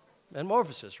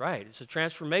 Metamorphosis, right. It's a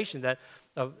transformation that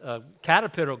a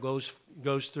caterpillar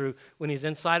goes through when he's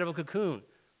inside of a cocoon.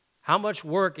 How much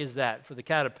work is that for the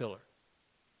caterpillar?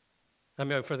 I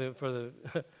mean, for the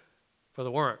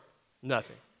worm,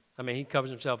 nothing. I mean, he covers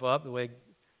himself up the way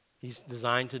he's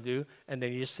designed to do, and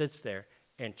then he just sits there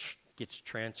and gets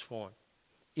transformed.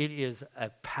 It is a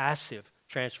passive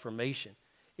transformation.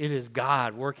 It is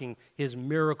God working his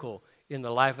miracle in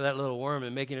the life of that little worm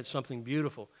and making it something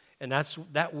beautiful. And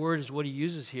that word is what he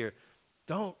uses here.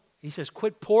 He says,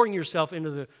 quit pouring yourself into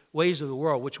the ways of the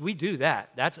world, which we do that.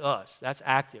 That's us. That's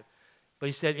active. But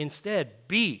he said, instead,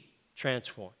 be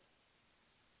transformed.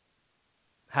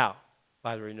 How?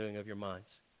 By the renewing of your minds.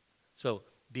 So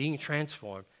being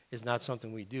transformed is not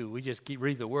something we do. We just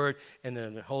read the Word, and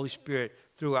then the Holy Spirit,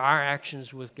 through our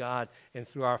actions with God and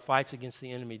through our fights against the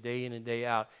enemy day in and day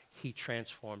out, he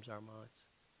transforms our minds.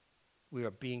 We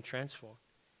are being transformed.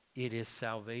 It is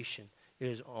salvation. It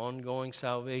is ongoing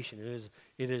salvation.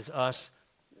 It is us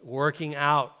working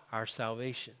out our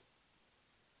salvation.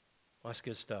 Well, that's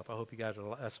good stuff. I hope you guys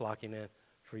that's locking in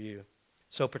for you.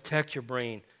 So protect your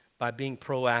brain by being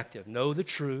proactive. Know the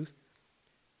truth.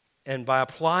 And by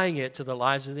applying it to the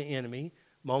lives of the enemy,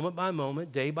 moment by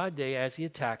moment, day by day, as he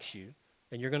attacks you,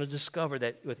 and you're going to discover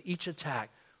that with each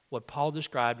attack, what Paul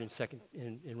described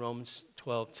in Romans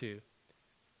 12:2,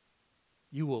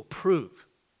 you will prove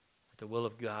that the will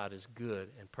of God is good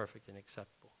and perfect and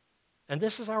acceptable. And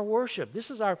this is our worship. This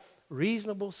is our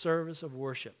reasonable service of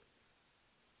worship,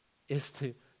 is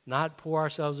to not pour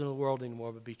ourselves into the world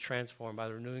anymore, but be transformed by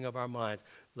the renewing of our minds.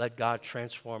 Let God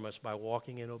transform us by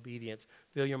walking in obedience.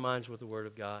 Fill your minds with the Word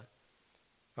of God.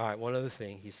 All right, one other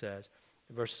thing he says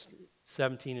in verses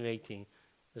 17 and 18.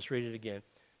 Let's read it again.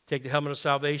 Take the helmet of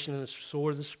salvation and the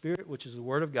sword of the Spirit, which is the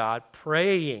Word of God,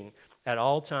 praying at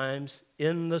all times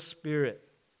in the Spirit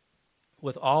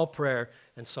with all prayer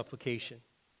and supplication.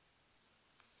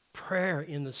 Prayer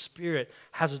in the Spirit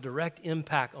has a direct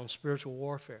impact on spiritual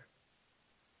warfare.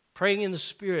 Praying in the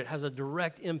Spirit has a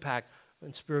direct impact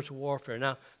on spiritual warfare.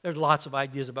 Now, there's lots of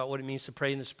ideas about what it means to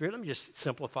pray in the Spirit. Let me just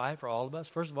simplify it for all of us.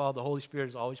 First of all, the Holy Spirit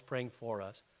is always praying for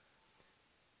us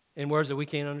in words that we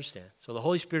can't understand. So the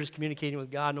Holy Spirit is communicating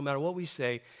with God. No matter what we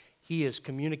say, he is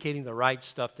communicating the right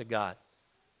stuff to God.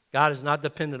 God is not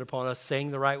dependent upon us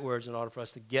saying the right words in order for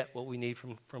us to get what we need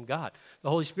from God. The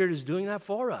Holy Spirit is doing that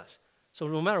for us. So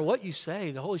no matter what you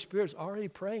say, the Holy Spirit is already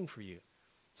praying for you.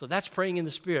 So that's praying in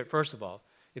the Spirit, first of all.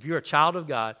 If you're a child of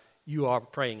God, you are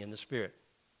praying in the Spirit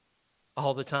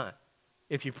all the time.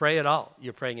 If you pray at all,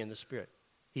 you're praying in the Spirit.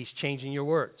 He's changing your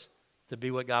words to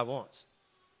be what God wants.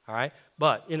 All right?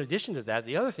 But in addition to that,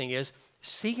 the other thing is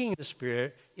seeking the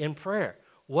Spirit in prayer.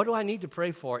 What do I need to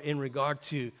pray for in regard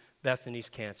to Bethany's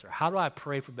cancer? How do I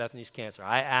pray for Bethany's cancer?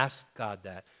 I asked God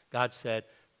that. God said,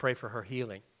 pray for her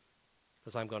healing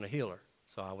because I'm going to heal her.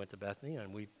 So I went to Bethany,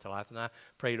 and Talitha and I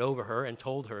prayed over her and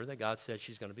told her that God said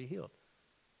she's going to be healed.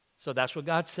 So that's what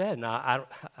God said. Now,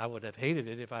 I would have hated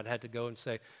it if I'd had to go and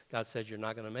say, God said you're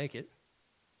not going to make it.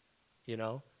 You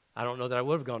know, I don't know that I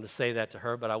would have gone to say that to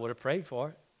her, but I would have prayed for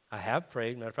it. I have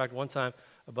prayed. Matter of fact, one time,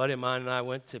 a buddy of mine and I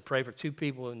went to pray for two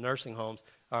people in nursing homes,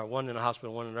 or one in a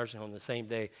hospital, one in a nursing home, the same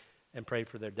day, and prayed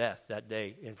for their death that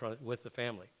day with the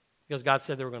family. Because God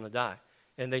said they were going to die,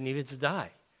 and they needed to die.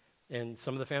 And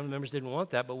some of the family members didn't want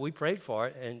that, but we prayed for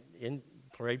it and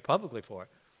prayed publicly for it.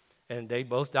 And they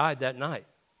both died that night.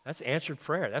 That's answered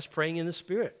prayer. That's praying in the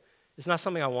Spirit. It's not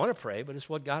something I want to pray, but it's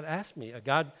what God asked me.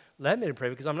 God led me to pray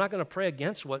because I'm not going to pray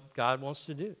against what God wants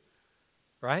to do.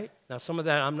 Right? Now, some of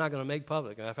that I'm not going to make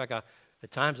public. In fact,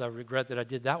 at times I regret that I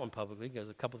did that one publicly because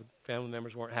a couple of family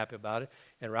members weren't happy about it.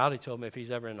 And Rowdy told me if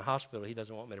he's ever in the hospital, he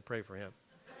doesn't want me to pray for him.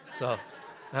 So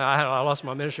I lost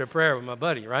my ministry of prayer with my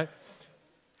buddy, right?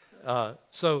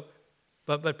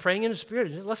 But praying in the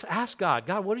Spirit, let's ask God,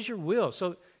 God, what is your will?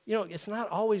 So, you know, it's not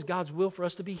always God's will for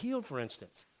us to be healed, for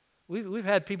instance. We've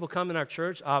had people come in our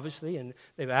church, obviously, and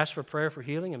they've asked for prayer for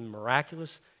healing, and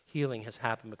miraculous healing has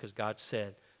happened because God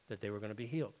said that they were going to be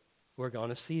healed. We're going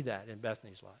to see that in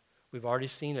Bethany's life. We've already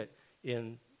seen it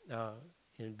in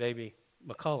baby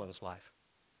McCullen's life,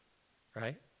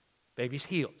 right? Baby's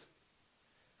healed.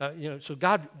 So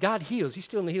God heals. He's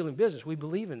still in the healing business. We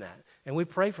believe in that, and we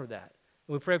pray for that.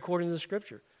 And we pray according to the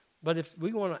Scripture. But if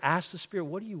we want to ask the Spirit,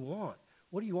 what do you want?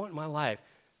 What do you want in my life?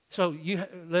 So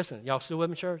listen, y'all still with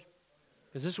me, church?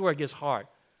 Because this is where it gets hard.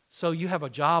 So you have a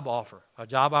job offer, a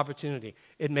job opportunity.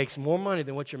 It makes more money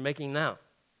than what you're making now.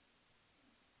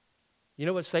 You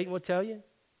know what Satan would tell you?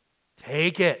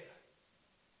 Take it.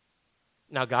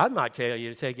 Now, God might tell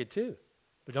you to take it too.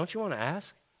 But don't you want to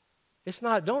ask?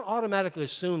 Don't automatically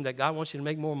assume that God wants you to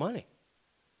make more money.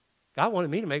 God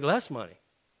wanted me to make less money.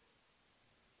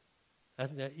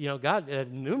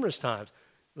 God numerous times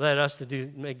led us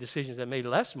to make decisions that made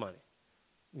less money.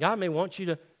 God may want you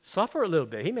to suffer a little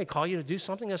bit. He may call you to do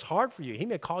something that's hard for you. He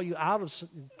may call you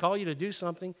to do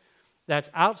something that's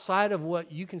outside of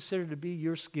what you consider to be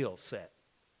your skill set.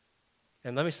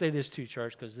 And let me say this too,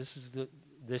 church, because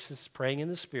this is praying in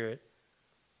the Spirit.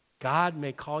 God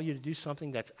may call you to do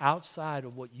something that's outside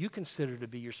of what you consider to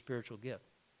be your spiritual gift.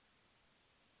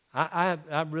 I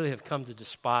really have come to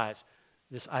despise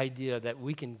this idea that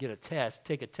we can get a test,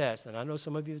 take a test, and I know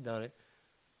some of you have done it,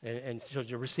 and so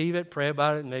you receive it, pray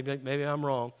about it, and maybe I'm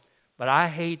wrong, but I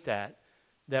hate that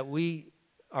we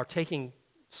are taking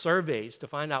surveys to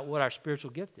find out what our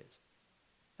spiritual gift is.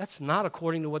 That's not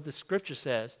according to what the Scripture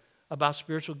says about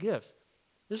spiritual gifts.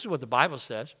 This is what the Bible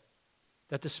says,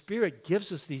 that the Spirit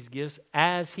gives us these gifts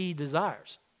as He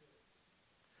desires.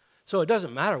 So it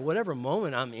doesn't matter, whatever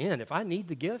moment I'm in, if I need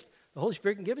the gift, the Holy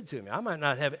Spirit can give it to me. I might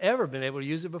not have ever been able to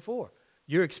use it before.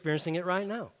 You're experiencing it right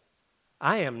now.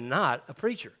 I am not a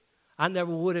preacher. I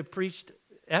never would have preached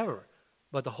ever,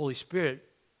 but the Holy Spirit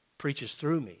preaches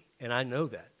through me, and I know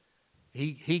that.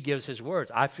 He gives His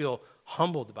words. I feel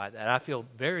humbled by that. I feel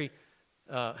very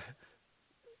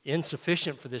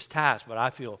insufficient for this task, but I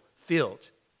feel filled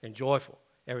and joyful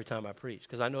every time I preach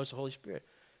because I know it's the Holy Spirit.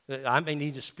 I may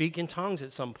need to speak in tongues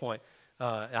at some point.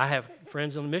 I have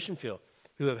friends on the mission field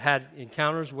who have had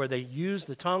encounters where they used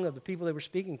the tongue of the people they were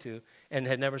speaking to and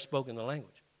had never spoken the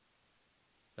language.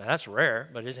 Now, that's rare,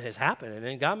 but it has happened. And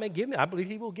then God may give me, I believe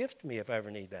He will gift me if I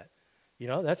ever need that. You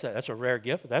know, that's a rare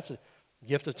gift. That's a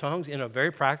gift of tongues in a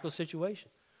very practical situation.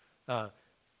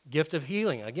 Gift of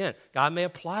healing. Again, God may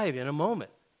apply it in a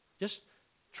moment. Just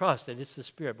trust that it's the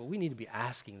Spirit. But we need to be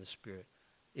asking the Spirit,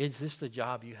 is this the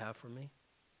job you have for me?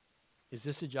 Is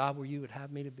this the job where you would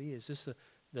have me to be? Is this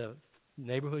the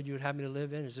neighborhood you would have me to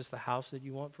live in? Is this the house that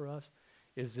you want for us?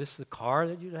 Is this the car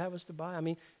that you'd have us to buy? I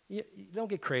mean, you don't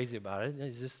get crazy about it.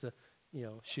 Is this the,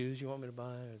 shoes you want me to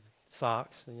buy? Or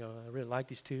socks? I really like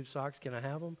these tube socks. Can I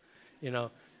have them?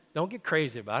 Don't get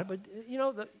crazy about it.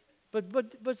 But,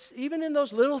 but even in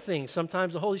those little things,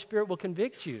 sometimes the Holy Spirit will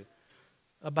convict you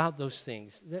about those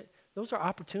things. Those are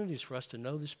opportunities for us to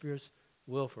know the Spirit's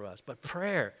will for us. But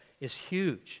prayer is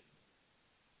huge.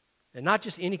 And not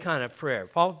just any kind of prayer.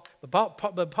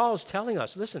 But Paul is telling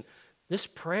us, listen, this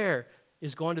prayer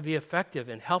is going to be effective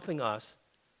in helping us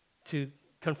to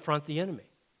confront the enemy.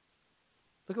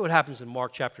 Look at what happens in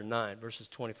Mark chapter 9, verses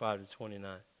 25 to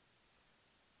 29.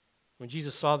 When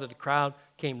Jesus saw that the crowd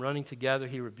came running together,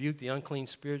 He rebuked the unclean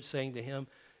spirit, saying to him,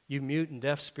 "You mute and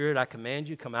deaf spirit, I command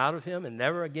you, come out of him and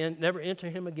never enter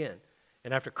him again."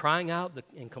 And after crying out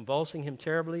and convulsing him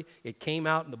terribly, it came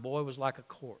out, and the boy was like a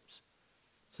corpse.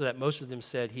 So that most of them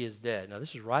said, "He is dead." Now,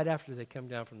 this is right after they come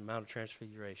down from the Mount of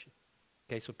Transfiguration.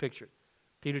 Okay, so picture it.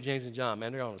 Peter, James, and John,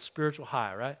 man, they're on a spiritual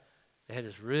high, right? They had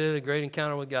this really great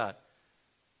encounter with God.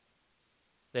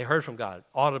 They heard from God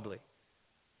audibly.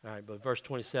 All right, but verse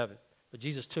 27. But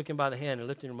Jesus took him by the hand and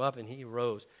lifted him up, and he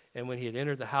arose. And when he had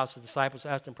entered the house, the disciples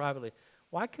asked him privately,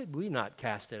 "Why could we not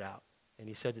cast it out?" And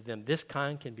he said to them, "This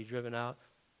kind cannot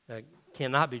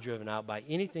be driven out by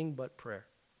anything but prayer."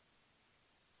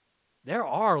 There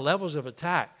are levels of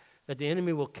attack that the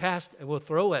enemy will cast and will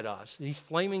throw at us, these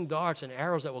flaming darts and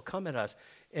arrows that will come at us.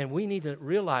 And we need to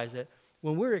realize that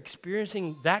when we're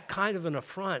experiencing that kind of an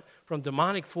affront from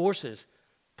demonic forces,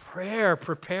 prayer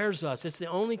prepares us. It's the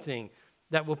only thing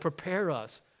that will prepare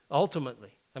us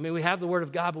ultimately. I mean, we have the Word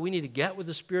of God, but we need to get with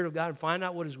the Spirit of God and find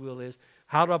out what His will is,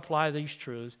 how to apply these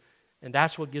truths, and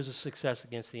that's what gives us success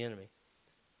against the enemy.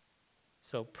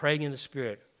 So praying in the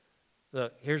Spirit.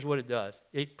 Look, here's what it does.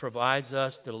 It provides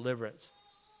us deliverance.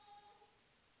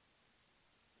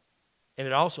 And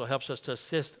it also helps us to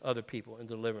assist other people in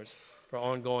deliverance for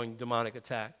ongoing demonic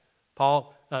attack.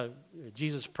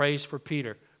 Jesus prays for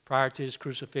Peter prior to his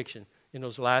crucifixion in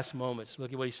those last moments.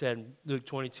 Look at what he said in Luke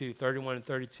 22, 31 and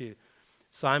 32.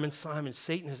 "Simon, Simon,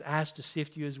 Satan has asked to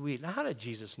sift you as wheat." Now, how did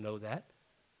Jesus know that?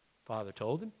 Father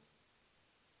told him.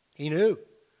 He knew.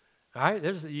 All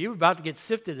right, you're about to get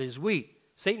sifted as wheat.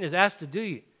 Satan has asked to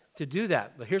do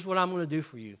that. But here's what I'm going to do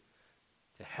for you.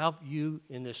 To help you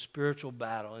in this spiritual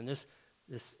battle, in this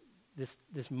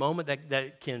moment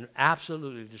that can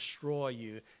absolutely destroy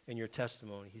you and your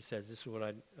testimony. He says, this is what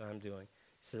I'm doing.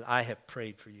 He says, "I have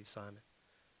prayed for you, Simon,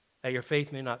 that your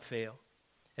faith may not fail.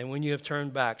 And when you have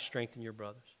turned back, strengthen your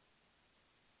brothers."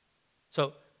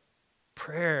 So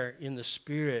prayer in the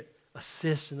Spirit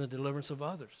assists in the deliverance of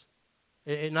others.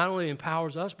 It not only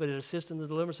empowers us, but it assists in the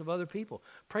deliverance of other people.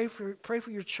 Pray for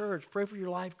your church. Pray for your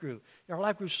life group. Our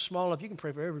life groups are small enough. You can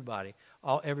pray for everybody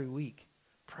every week.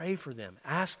 Pray for them.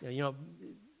 Ask.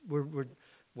 We're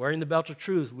wearing the belt of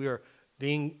truth. We are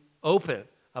being open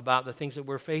about the things that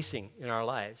we're facing in our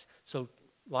lives. So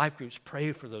life groups,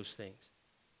 pray for those things.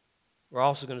 We're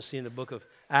also going to see in the book of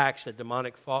Acts that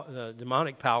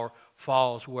demonic power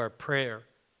falls where prayer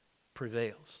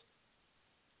prevails.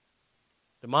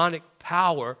 Demonic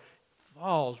power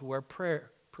falls where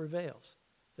prayer prevails.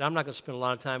 And I'm not going to spend a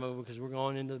lot of time over because we're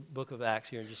going into the book of Acts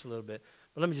here in just a little bit.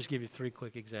 But let me just give you 3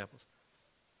 quick examples.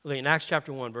 Look, in Acts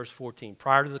chapter 1, verse 14,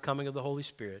 prior to the coming of the Holy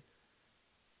Spirit,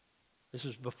 this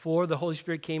was before the Holy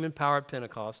Spirit came in power at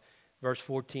Pentecost. Verse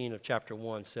 14 of chapter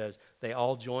 1 says, they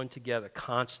all joined together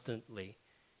constantly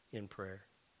in prayer,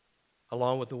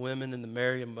 along with the women and the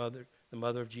Mary, the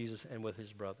mother of Jesus, and with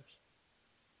his brothers.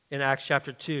 In Acts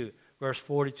chapter 2, verse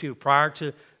 42, prior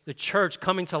to the church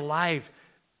coming to life,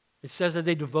 it says that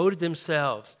they devoted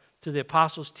themselves to the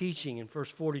apostles' teaching in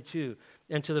verse 42,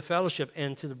 and to the fellowship,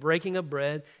 and to the breaking of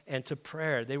bread, and to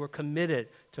prayer. They were committed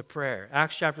to prayer.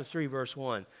 Acts chapter 3, verse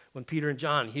 1, when Peter and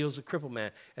John heals the crippled man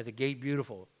at the gate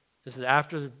beautiful. This is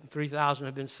after the 3,000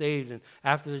 have been saved and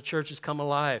after the church has come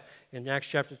alive. In Acts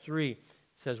chapter 3, it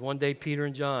says, one day Peter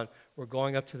and John were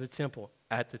going up to the temple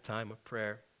at the time of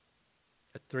prayer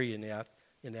at 3 in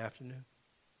the afternoon.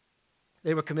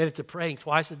 They were committed to praying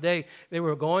twice a day. They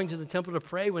were going to the temple to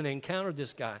pray when they encountered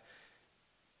this guy.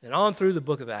 And on through the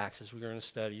book of Acts, as we're going to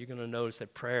study, you're going to notice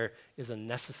that prayer is a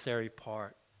necessary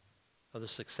part of the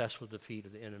successful defeat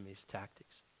of the enemy's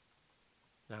tactics.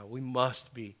 Now, we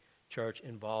must be, church,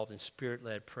 involved in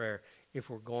Spirit-led prayer if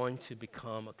we're going to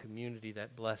become a community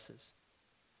that blesses.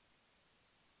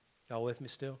 Y'all with me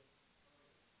still?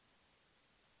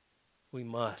 We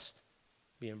must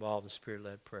be involved in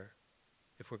Spirit-led prayer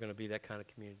if we're going to be that kind of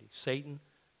community. Satan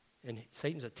and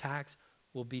Satan's attacks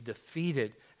will be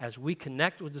defeated as we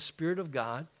connect with the Spirit of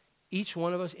God, each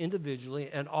one of us individually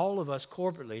and all of us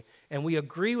corporately, and we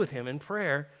agree with him in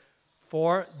prayer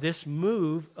for this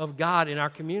move of God in our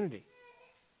community.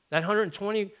 That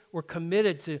 120 were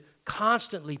committed to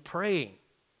constantly praying.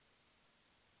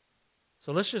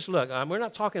 So let's just look. We are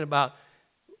not talking about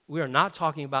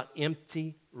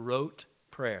empty, rote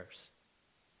prayers.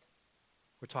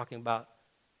 We're talking about,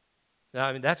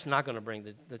 that's not going to bring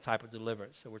the type of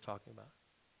deliverance that we're talking about,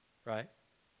 right?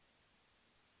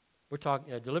 We're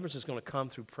talking, deliverance is going to come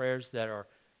through prayers that are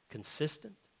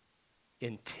consistent,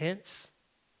 intense,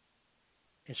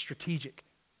 and strategic.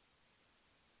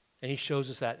 And he shows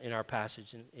us that in our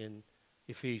passage in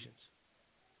Ephesians.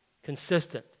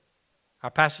 Consistent.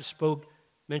 Our passage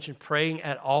mentioned praying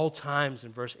at all times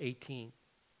in verse 18.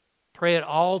 Pray at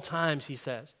all times, he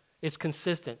says. It's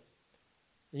consistent.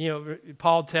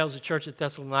 Paul tells the church at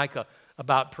Thessalonica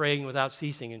about praying without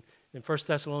ceasing. In 1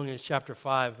 Thessalonians chapter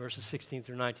 5, verses 16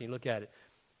 through 19, look at it.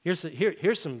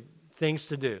 Here's some things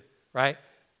to do, right?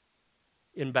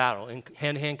 In battle, in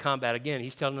hand-to-hand combat. Again,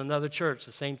 he's telling another church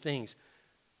the same things.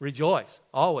 Rejoice,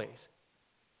 always.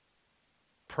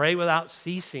 Pray without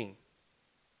ceasing.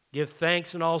 Give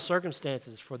thanks in all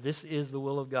circumstances, for this is the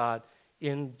will of God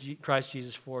in Christ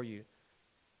Jesus for you.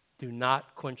 Do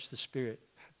not quench the Spirit.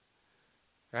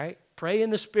 Right? Pray in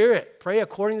the Spirit. Pray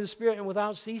according to the Spirit and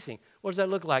without ceasing. What does that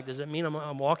look like? Does it mean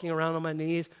I'm walking around on my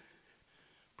knees,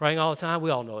 praying all the time?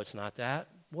 We all know it's not that.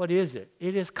 What is it?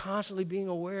 It is constantly being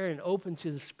aware and open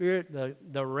to the Spirit, the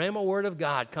Rhema word of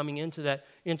God coming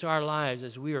into our lives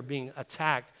as we are being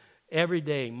attacked every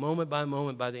day, moment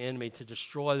by the enemy to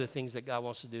destroy the things that God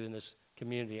wants to do in this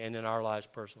community and in our lives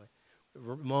personally.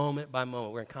 Moment by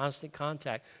moment. We're in constant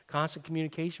contact, constant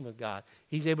communication with God.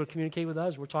 He's able to communicate with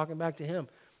us. We're talking back to him.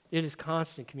 It is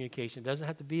constant communication. It doesn't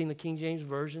have to be in the King James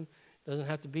Version. It doesn't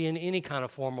have to be in any kind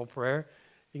of formal prayer.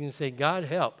 You can say, God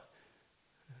help.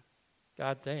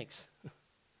 God thanks.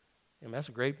 And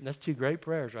that's 2 great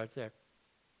prayers right there.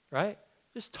 Right?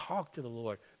 Just talk to the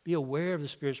Lord. Be aware of the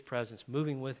Spirit's presence,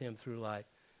 moving with him through life.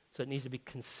 So it needs to be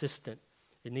consistent.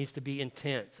 It needs to be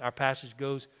intense. Our passage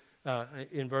goes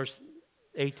in verse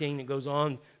 18, it goes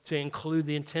on to include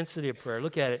the intensity of prayer.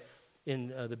 Look at it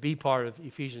in the B part of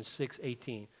Ephesians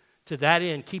 6:18. To that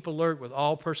end, keep alert with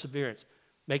all perseverance,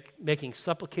 making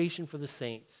supplication for the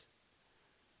saints.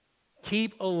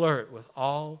 Keep alert with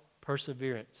all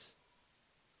perseverance,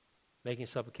 making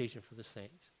supplication for the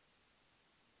saints.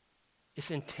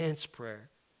 It's intense prayer.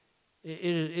 It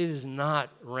is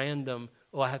not random,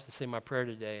 I have to say my prayer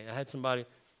today. I had somebody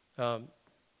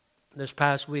this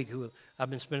past week who I've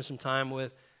been spending some time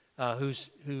with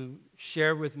who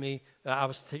shared with me, I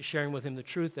was sharing with him the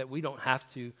truth that we don't have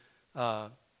to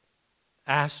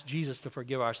ask Jesus to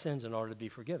forgive our sins in order to be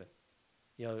forgiven.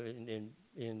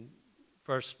 In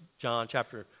 1 John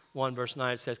chapter 1, verse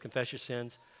 9, it says, confess your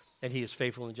sins, and he is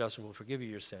faithful and just and will forgive you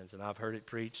your sins. And I've heard it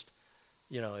preached,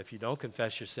 if you don't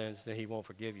confess your sins, then he won't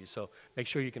forgive you. So make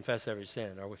sure you confess every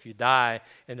sin. Or if you die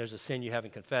and there's a sin you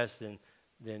haven't confessed,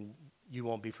 then you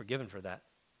won't be forgiven for that.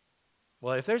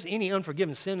 Well, if there's any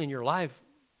unforgiven sin in your life,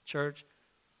 church,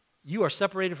 you are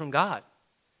separated from God.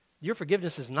 Your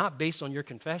forgiveness is not based on your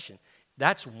confession.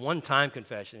 That's one-time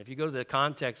confession. If you go to the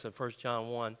context of 1 John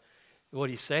 1, What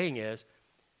he's saying is,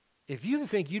 if you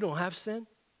think you don't have sin,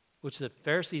 which the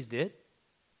Pharisees did,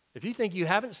 if you think you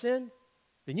haven't sinned,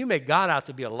 then you make God out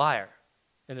to be a liar,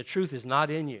 and the truth is not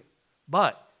in you.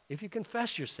 But if you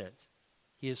confess your sins,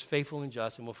 he is faithful and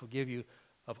just and will forgive you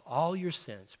of all your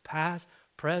sins, past,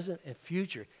 present, and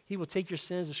future. He will take your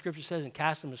sins, the scripture says, and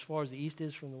cast them as far as the east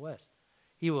is from the west.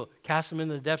 He will cast them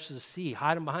into the depths of the sea,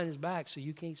 hide them behind his back so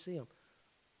you can't see them.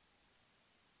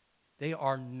 They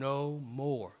are no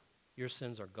more. Your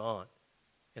sins are gone,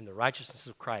 and the righteousness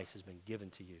of Christ has been given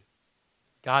to you.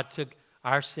 God took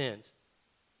our sins.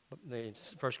 In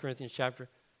 1 Corinthians chapter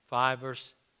 5,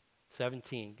 verse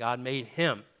 17, God made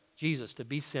him, Jesus, to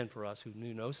be sin for us who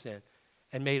knew no sin,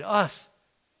 and made us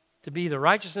to be the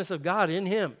righteousness of God in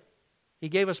him. He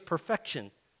gave us perfection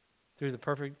through the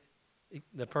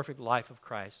perfect life of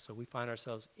Christ. So we find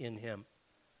ourselves in him,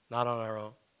 not on our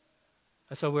own.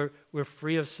 And so we're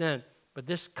free of sin. But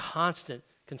this constant,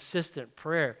 consistent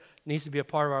prayer needs to be a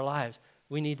part of our lives.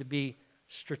 We need to be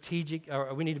strategic,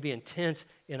 or we need to be intense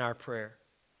in our prayer.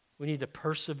 We need to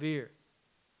persevere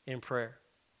in prayer.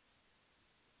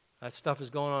 That stuff is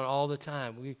going on all the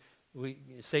time.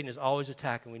 Satan is always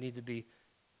attacking. We need to be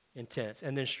intense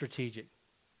and then strategic.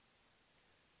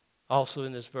 Also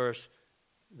in this verse,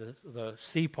 the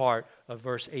C part of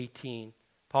verse 18,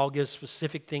 Paul gives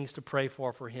specific things to pray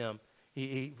for him.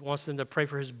 He wants them to pray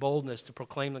for his boldness to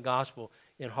proclaim the gospel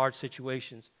in hard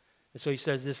situations. And so he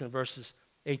says this in verses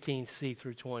 18c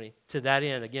through 20. To that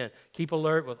end, again, keep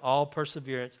alert with all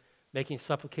perseverance, making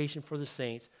supplication for the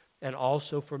saints and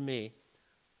also for me,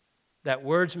 that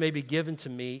words may be given to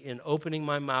me in opening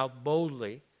my mouth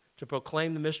boldly to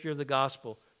proclaim the mystery of the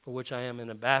gospel, for which I am an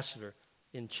ambassador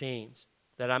in chains,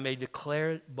 that I may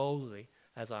declare it boldly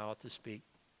as I ought to speak.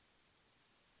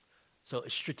 So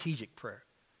it's strategic prayer.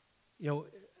 You know,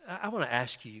 I want to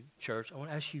ask you, church, I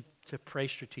want to ask you to pray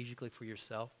strategically for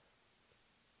yourself.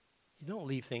 You don't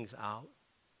leave things out.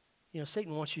 You know,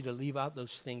 Satan wants you to leave out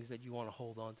those things that you want to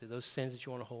hold on to, those sins that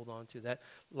you want to hold on to, that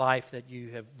life that you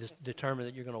have determined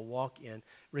that you're going to walk in,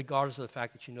 regardless of the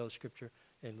fact that you know Scripture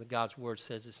and God's Word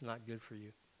says it's not good for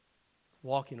you.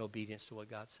 Walk in obedience to what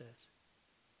God says.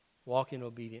 Walk in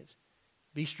obedience.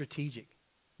 Be strategic.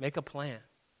 Make a plan.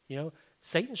 You know,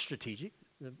 Satan's strategic,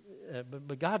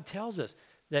 but God tells us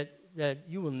that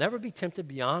you will never be tempted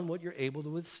beyond what you're able to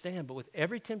withstand. But with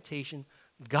every temptation,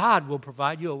 God will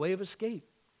provide you a way of escape.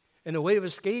 And the way of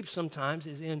escape sometimes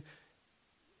is in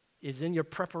your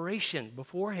preparation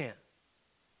beforehand.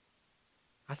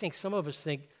 I think some of us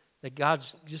think that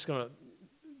God's just going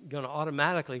to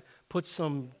automatically put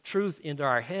some truth into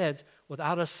our heads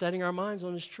without us setting our minds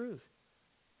on His truth.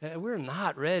 We're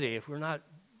not ready if we're not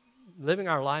living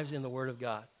our lives in the Word of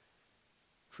God.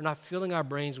 If we're not filling our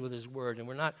brains with His Word, and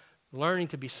we're not learning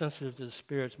to be sensitive to the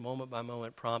Spirit's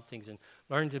moment-by-moment promptings, and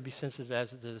learning to be sensitive as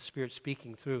to the Spirit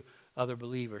speaking through other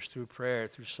believers, through prayer,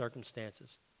 through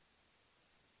circumstances,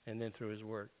 and then through His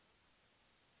Word.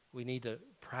 We need to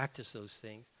practice those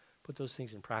things, put those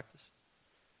things in practice.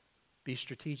 Be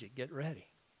strategic. Get ready.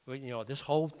 You know, this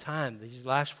whole time, these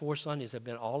last 4 Sundays have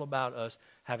been all about us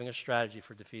having a strategy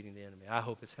for defeating the enemy. I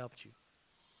hope it's helped you.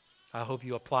 I hope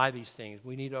you apply these things.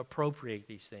 We need to appropriate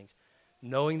these things.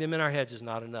 Knowing them in our heads is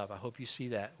not enough. I hope you see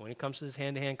that. When it comes to this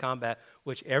hand-to-hand combat,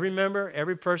 which every member,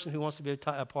 every person who wants to be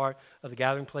a part of the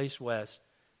Gathering Place West,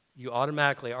 you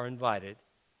automatically are invited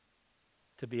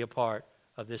to be a part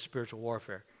of this spiritual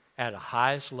warfare at the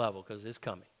highest level, because it's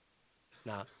coming.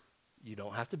 Now, you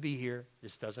don't have to be here.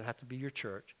 This doesn't have to be your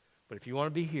church. But if you want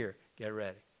to be here, get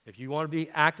ready. If you want to be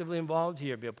actively involved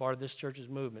here, be a part of this church's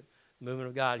movement, the movement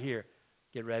of God here,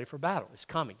 get ready for battle. It's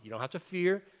coming. You don't have to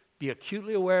fear. Be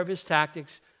acutely aware of his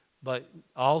tactics, but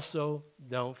also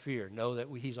don't fear. Know that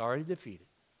he's already defeated,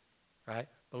 right?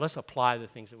 But let's apply the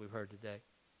things that we've heard today,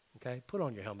 okay? Put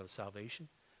on your helmet of salvation.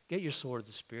 Get your sword of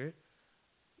the Spirit.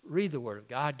 Read the Word of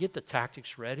God. Get the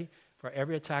tactics ready for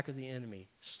every attack of the enemy.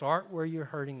 Start where you're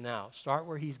hurting now. Start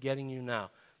where he's getting you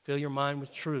now. Fill your mind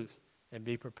with truth and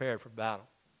be prepared for battle,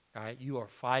 all right? You are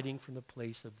fighting from the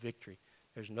place of victory.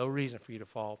 There's no reason for you to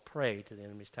fall prey to the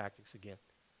enemy's tactics again.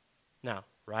 Now,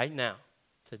 right now,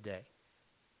 today,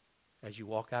 as you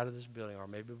walk out of this building, or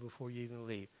maybe before you even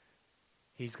leave,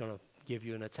 he's going to give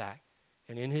you an attack.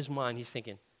 And in his mind, he's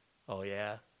thinking, oh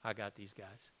yeah, I got these guys.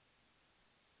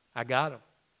 I got them.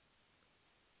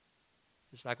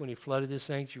 Just like when he flooded this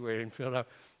sanctuary and filled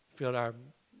our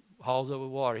halls up with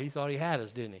water. He thought he had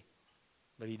us, didn't he?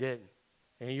 But he didn't.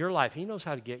 And in your life, he knows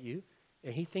how to get you.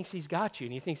 And he thinks he's got you.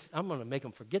 And he thinks, I'm going to make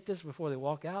them forget this before they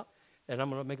walk out. And I'm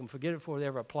going to make them forget it before they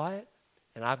ever apply it.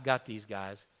 And I've got these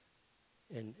guys.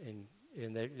 And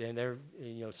they're,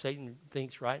 you know, Satan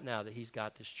thinks right now that he's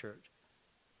got this church.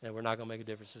 and we're not going to make a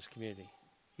difference in this community.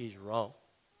 He's wrong.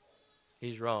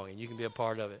 He's wrong, and you can be a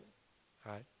part of it.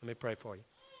 All right, let me pray for you,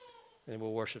 and then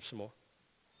we'll worship some more.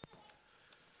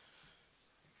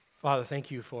 Father, thank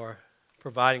you for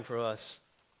providing for us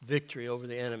victory over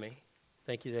the enemy.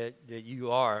 Thank you that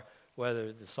you are,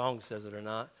 whether the song says it or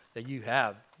not, that you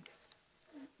have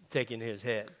taken his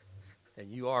head,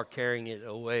 and you are carrying it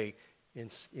away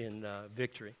in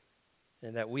victory,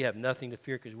 and that we have nothing to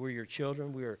fear because we're your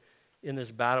children. We are in this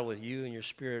battle with you, and your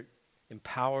Spirit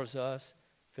empowers us,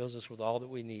 fills us with all that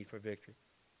we need for victory.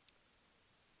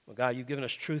 Well, God, you've given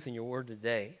us truth in your word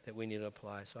today that we need to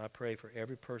apply. So I pray for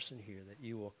every person here that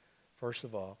you will, first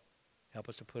of all, help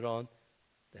us to put on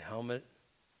the helmet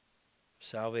of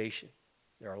salvation.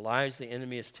 There are lies the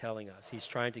enemy is telling us. He's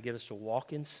trying to get us to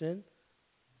walk in sin.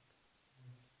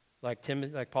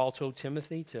 Like Paul told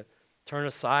Timothy, to turn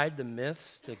aside the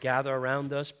myths, to gather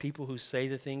around us people who say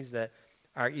the things that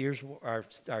our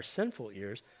sinful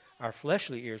ears, our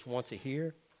fleshly ears want to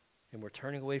hear, and we're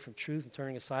turning away from truth and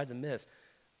turning aside the myths.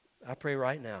 I pray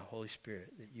right now, Holy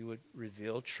Spirit, that you would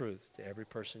reveal truth to every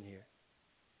person here,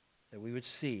 that we would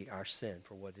see our sin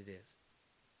for what it is.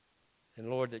 And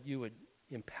Lord, that you would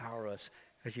empower us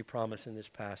as you promise in this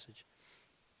passage.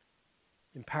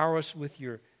 Empower us with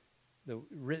the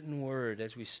written word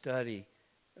as we study.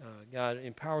 God,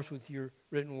 empower us with your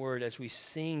written word as we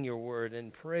sing your word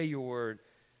and pray your word.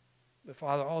 But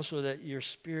Father, also that your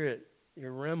Spirit,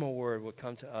 your Rhema word would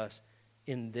come to us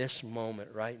in this moment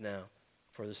right now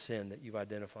for the sin that you've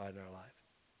identified in our life.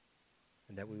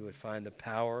 And that we would find the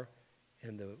power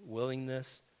and the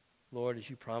willingness, Lord, as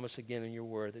you promise again in your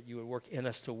word, that you would work in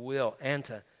us to will and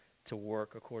to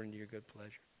work according to your good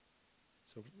pleasure.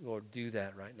 So, Lord, do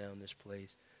that right now in this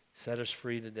place. Set us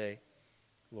free today.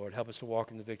 Lord, help us to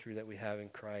walk in the victory that we have in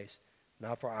Christ,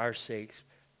 not for our sakes,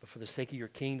 but for the sake of your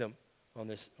kingdom on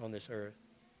this earth.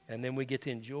 And then we get to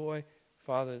enjoy,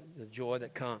 Father, the joy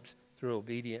that comes through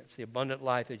obedience, the abundant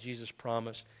life that Jesus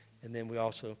promised. And then we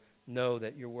also know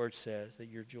that your word says that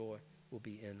your joy will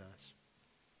be in us.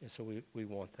 And so we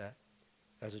want that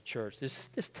as a church.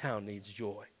 This town needs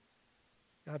joy.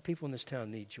 God, people in this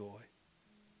town need joy.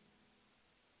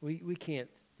 We can't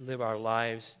live our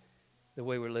lives the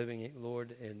way we're living it,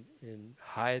 Lord, and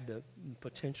hide the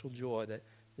potential joy that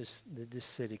this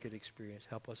city could experience.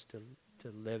 Help us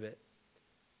to live it,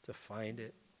 to find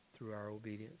it through our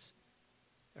obedience,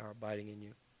 our abiding in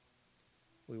you.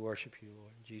 We worship you,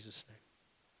 Lord, in Jesus' name.